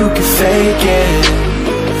maybe you can fake it,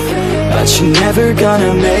 but you're never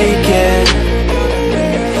gonna make it.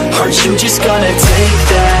 Aren't you just gonna take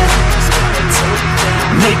that?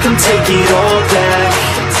 Make them take it all back.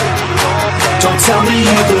 Don't tell me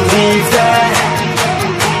you believe that.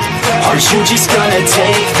 Aren't you just gonna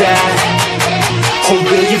take that? Or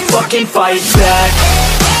will you fucking fight back?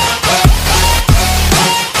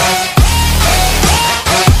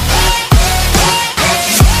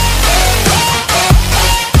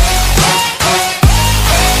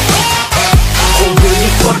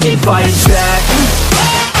 Fucking fight back.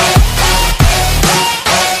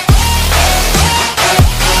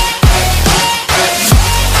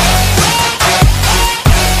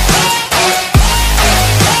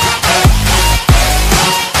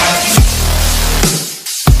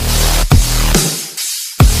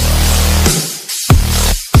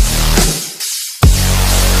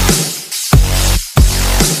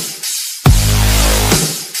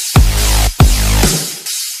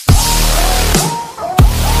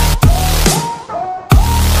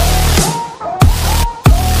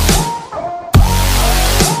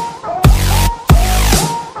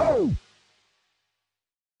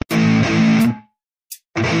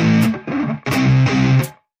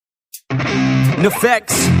 Neffex.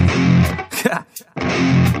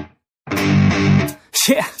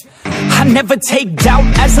 Yeah. I never take doubt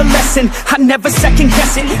as a lesson, I never second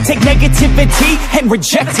guess it. Take negativity and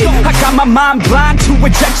reject it. I got my mind blind to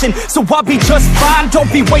rejection, so I'll be just fine.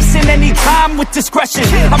 Don't be wasting any time with discretion.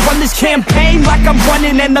 I run this campaign like I'm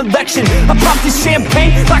running an election. I pop this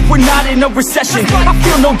champagne like we're not in a recession. I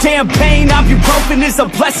feel no damn pain, ibuprofen is a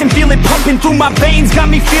blessing. Feel it pumping through my veins, got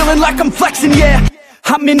me feeling like I'm flexing, yeah.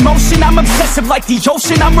 I'm in motion, I'm obsessive like the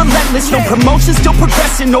ocean, I'm relentless. No promotion, still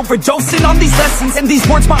progressing, overdosing on these lessons. And these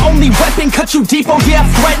words my only weapon, cut you deep, oh yeah, I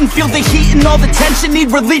threaten. Feel the heat and all the tension,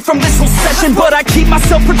 need relief from this whole session. But I keep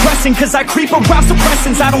myself progressing, cause I creep around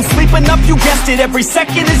suppressants. I don't sleep enough, you guessed it, every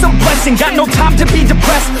second is a blessing. Got no time to be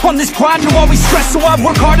depressed, on this grind you always stress. So I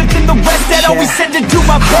work harder than the rest, that always said to do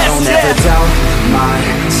my best. I don't ever doubt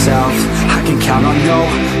myself, I can count on no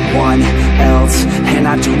one else. And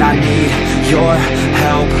I do not need your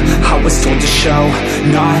help, I was told to show,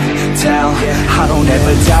 not tell. I don't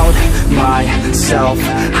ever doubt myself,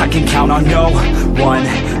 I can count on no one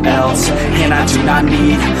else. And I do not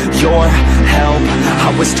need your help,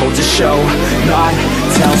 I was told to show, not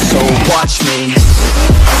tell. So watch me.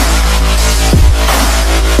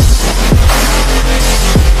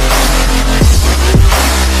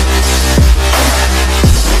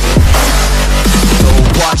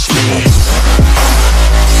 Watch me.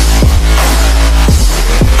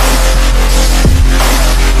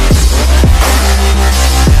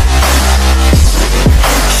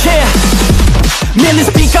 Man,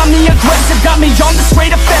 this beat got me aggressive, got me on the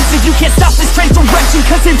straight offensive. You can't stop this straight direction,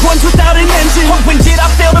 cause it runs without an engine. But when did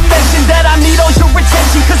I fail to mention that I need all your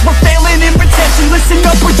attention? Cause we're failing in retention, listen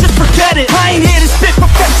up or just forget it. I ain't here to spit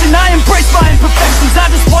perfection, I embrace my imperfections.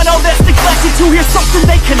 I just want all that's neglected to hear something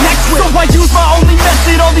they connect with. So I use my only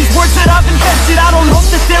method, all these words that I've invested. I don't hope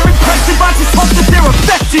that they're impressive, I just hope that they're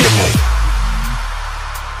effective.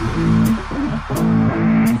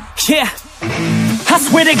 Yeah, I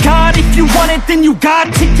swear to God, if you want it, then you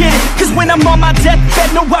got to get it. Cause when I'm on my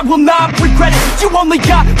deathbed, no, I will not regret it. You only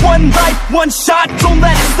got one life, one shot, don't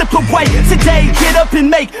let it slip away. Today, get up and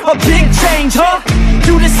make a big change, huh?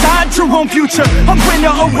 You decide your own future, a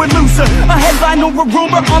winner or a loser, a headline or a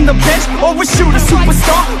rumor, on the bench or a shooter,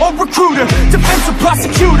 superstar or recruiter, defensive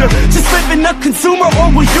prosecutor, just living a consumer, or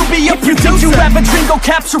will you be a producer? If you think you have a dream, go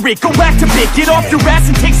capture it, go active it, get off your ass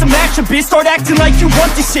and take some action, bitch. Start acting like you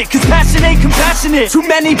want this shit, cause passion ain't compassionate. Too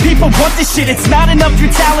many people want this shit, it's not enough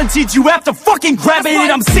you're talented, you have to fucking grab it.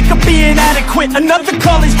 I'm sick of being adequate, another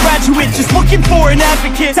college graduate, just looking for an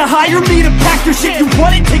advocate to hire me to pack your shit. You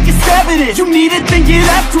want it, take a stab at it, you need it, then get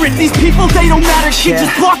after it. These people, they don't matter shit,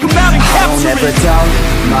 just block them out and capture it. I don't ever doubt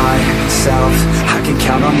myself, I can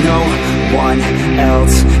count on no one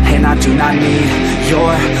else. And I do not I need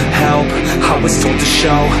your help. I was told to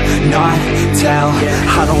show, not tell.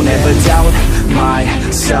 I don't ever doubt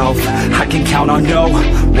myself. I can count on no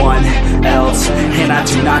one else, and I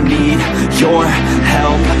do not need your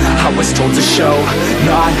help. I was told to show,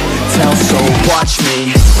 not tell. So watch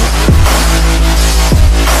me.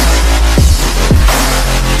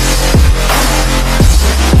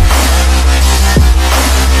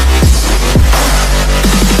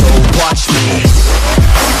 Watch me.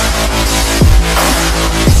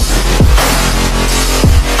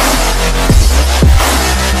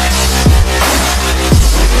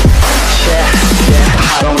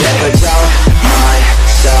 I don't ever doubt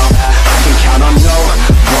myself. I can count on no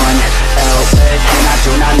one else, and I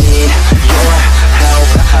do not need your help.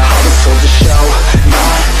 I was told to show,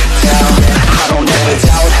 not tell. I don't ever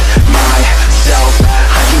doubt myself.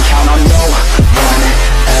 I can count on no one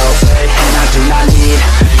else, and I do not need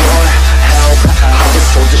your help. I was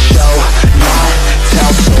told to show, not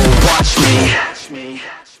tell. So watch me.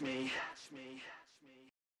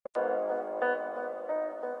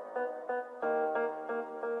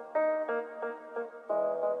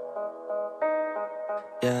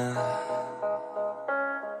 Yeah.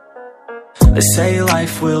 They say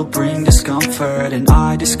life will bring discomfort, and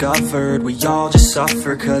I discovered we all just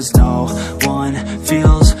suffer, 'cause no one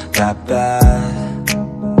feels that bad.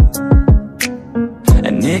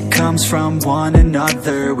 And it comes from one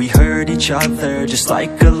another. We hurt each other just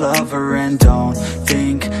like a lover, and don't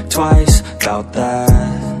think twice about that.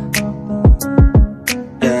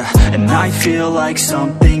 Yeah, and I feel like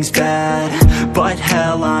something's bad, but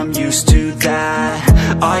hell, I'm used to that.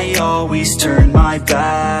 I always turn my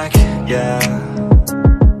back, yeah.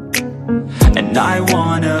 And I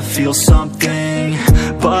wanna feel something,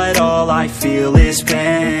 but all I feel is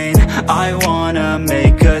pain. I wanna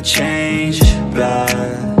make a change, but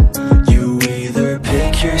you either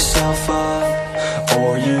pick yourself up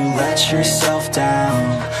or you let yourself down.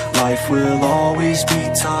 Life will always be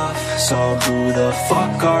tough, so who the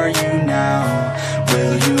fuck are you now?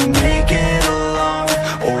 Will you make it alone,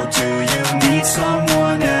 or do you need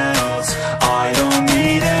someone else? I don't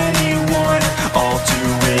need anyone, I'll do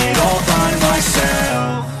it all by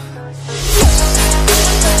myself.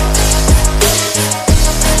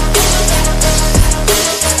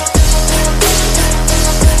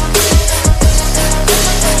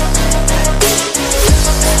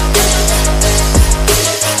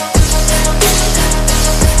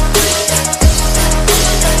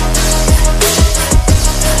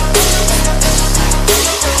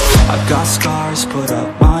 Got scars, put up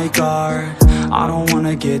my guard. I don't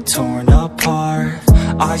wanna get torn apart.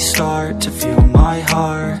 I start to feel my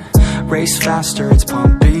heart race faster, it's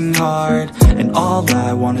pumping hard. And all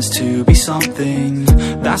I want is to be something.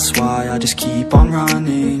 That's why I just keep on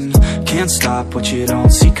running. Can't stop what you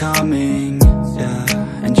don't see coming. Yeah,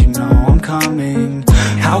 and you know I'm coming.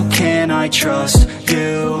 How can I trust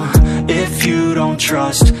you if you don't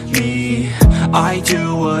trust me? I do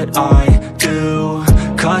what I do,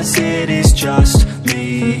 'cause it is just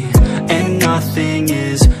me, and nothing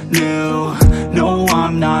is new. No,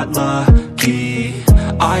 I'm not lucky.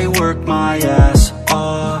 I work my ass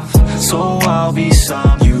off, so I'll be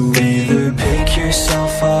some. You either pick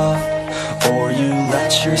yourself up or you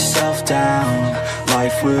let yourself down.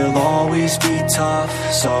 Life will always be tough,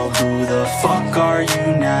 so who the fuck are you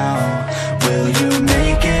now? Will you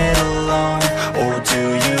make it alone, or do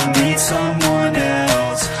you need someone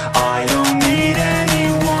else? I don't need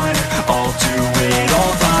anyone, I'll do it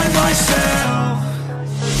all by myself.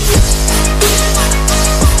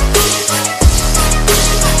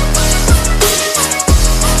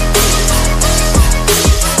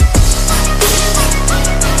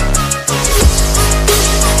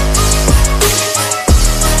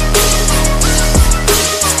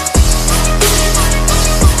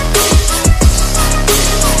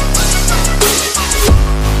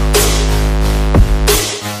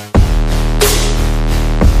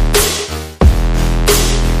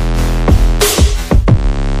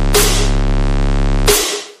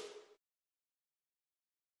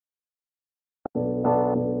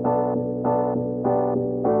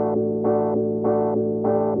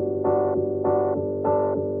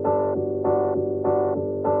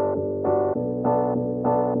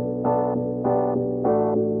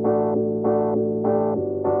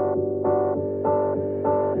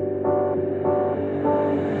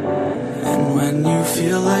 When you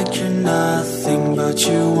feel like you're nothing, but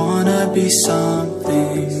you wanna be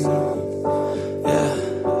something, yeah.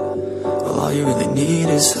 Well, all you really need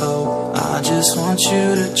is hope. I just want you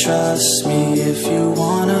to trust me if you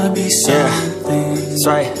wanna be something. Yeah, that's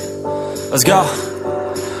right. Let's go.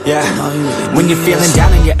 Yeah, when you're feeling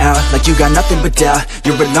down and you're out, like you got nothing but doubt,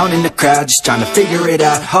 you're alone in the crowd, just trying to figure it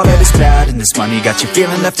out. All that is bad, and this money got you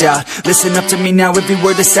feeling left out. Listen up to me now, every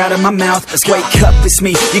word that's out of my mouth. Wake up, it's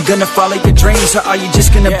me. You're gonna follow your dreams, or are you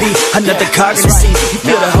just gonna be another cog in the scene? You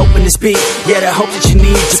feel the hope in this beat, yeah, the hope that you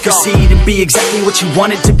need to proceed and be exactly what you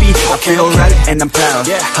want it to be. I feel right and I'm proud,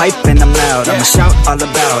 hype and I'm loud. I'ma shout all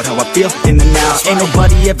about how I feel in the now. Ain't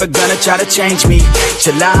nobody ever gonna try to change me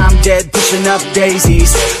till I'm dead, pushing up daisies.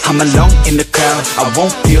 I'm alone in the crowd, I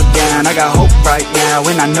won't feel down. I got hope right now,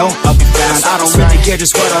 and I know I'll be found. I don't really care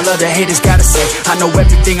just what all of the haters gotta say. I know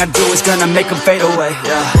everything I do is gonna make them fade away.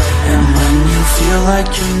 And when you feel like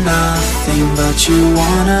you're nothing, but you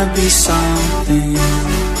wanna be something,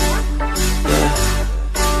 well,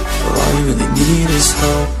 all you really need is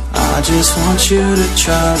hope. I just want you to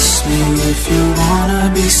trust me. If you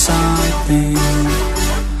wanna be something,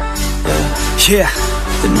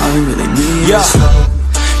 then all you really need is hope.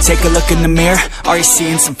 Take a look in the mirror, are you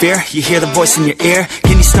seeing some fear? You hear the voice in your ear,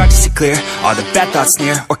 can you start to see clear? Are the bad thoughts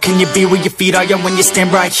near? Or can you be where your feet are, when you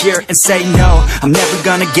stand right here and say no? I'm never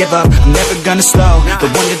gonna give up, I'm never gonna slow. The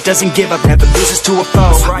one that doesn't give up, never loses to a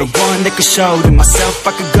foe. The one that could show to myself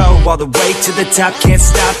I could go all the way to the top, can't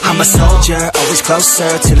stop me. I'm a soldier, always closer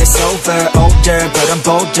till it's over. Older, but I'm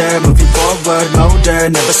bolder, moving forward, molder,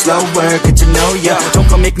 never slower. Good to know ya, don't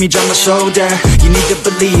go make me drop my shoulder. You need to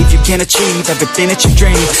believe you can achieve everything that you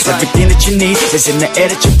dream. Everything that you need is in the air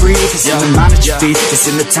that you breathe. It's in the mind that you feed, it's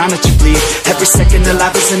in the time that you bleed. Every second of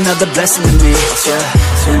life is another blessing to me.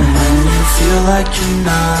 And when you feel like you're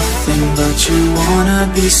nothing, but you wanna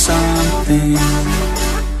be something,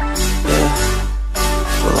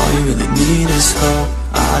 well, all you really need is hope.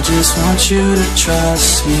 I just want you to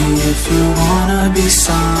trust me. If you wanna be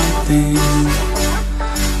something,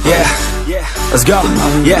 let's go.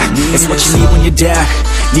 It's what you need when you're down,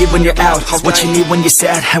 need when you're out. It's what you need when you're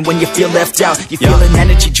sad and when you feel left out. You feel an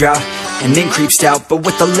energy drought and then creeps out, but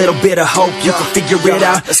with a little bit of hope you can figure it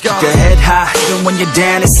out. Keep your head high even when you're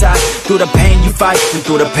down inside. Through the pain you fight, and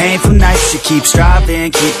through the painful nights you keep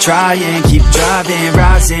striving, keep trying, keep driving,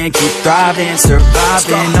 rising, keep thriving,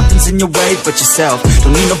 surviving. Nothing's in your way but yourself,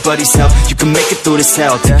 don't need nobody's help. You can make it through this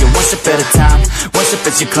hell, take it one step at a time, one step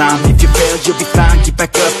as you climb. If you fail you'll be fine, get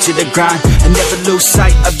back up to the grind and never lose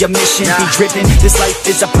sight of your mission. Be driven, this life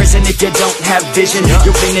is a prison if you don't have vision.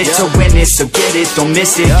 You're in it to win it, so get it, don't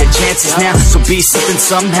miss it. Your chances now, so be something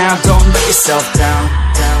somehow. Don't let yourself down.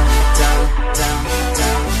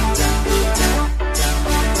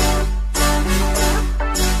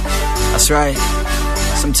 That's right.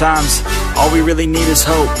 Sometimes all we really need is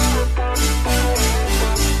hope.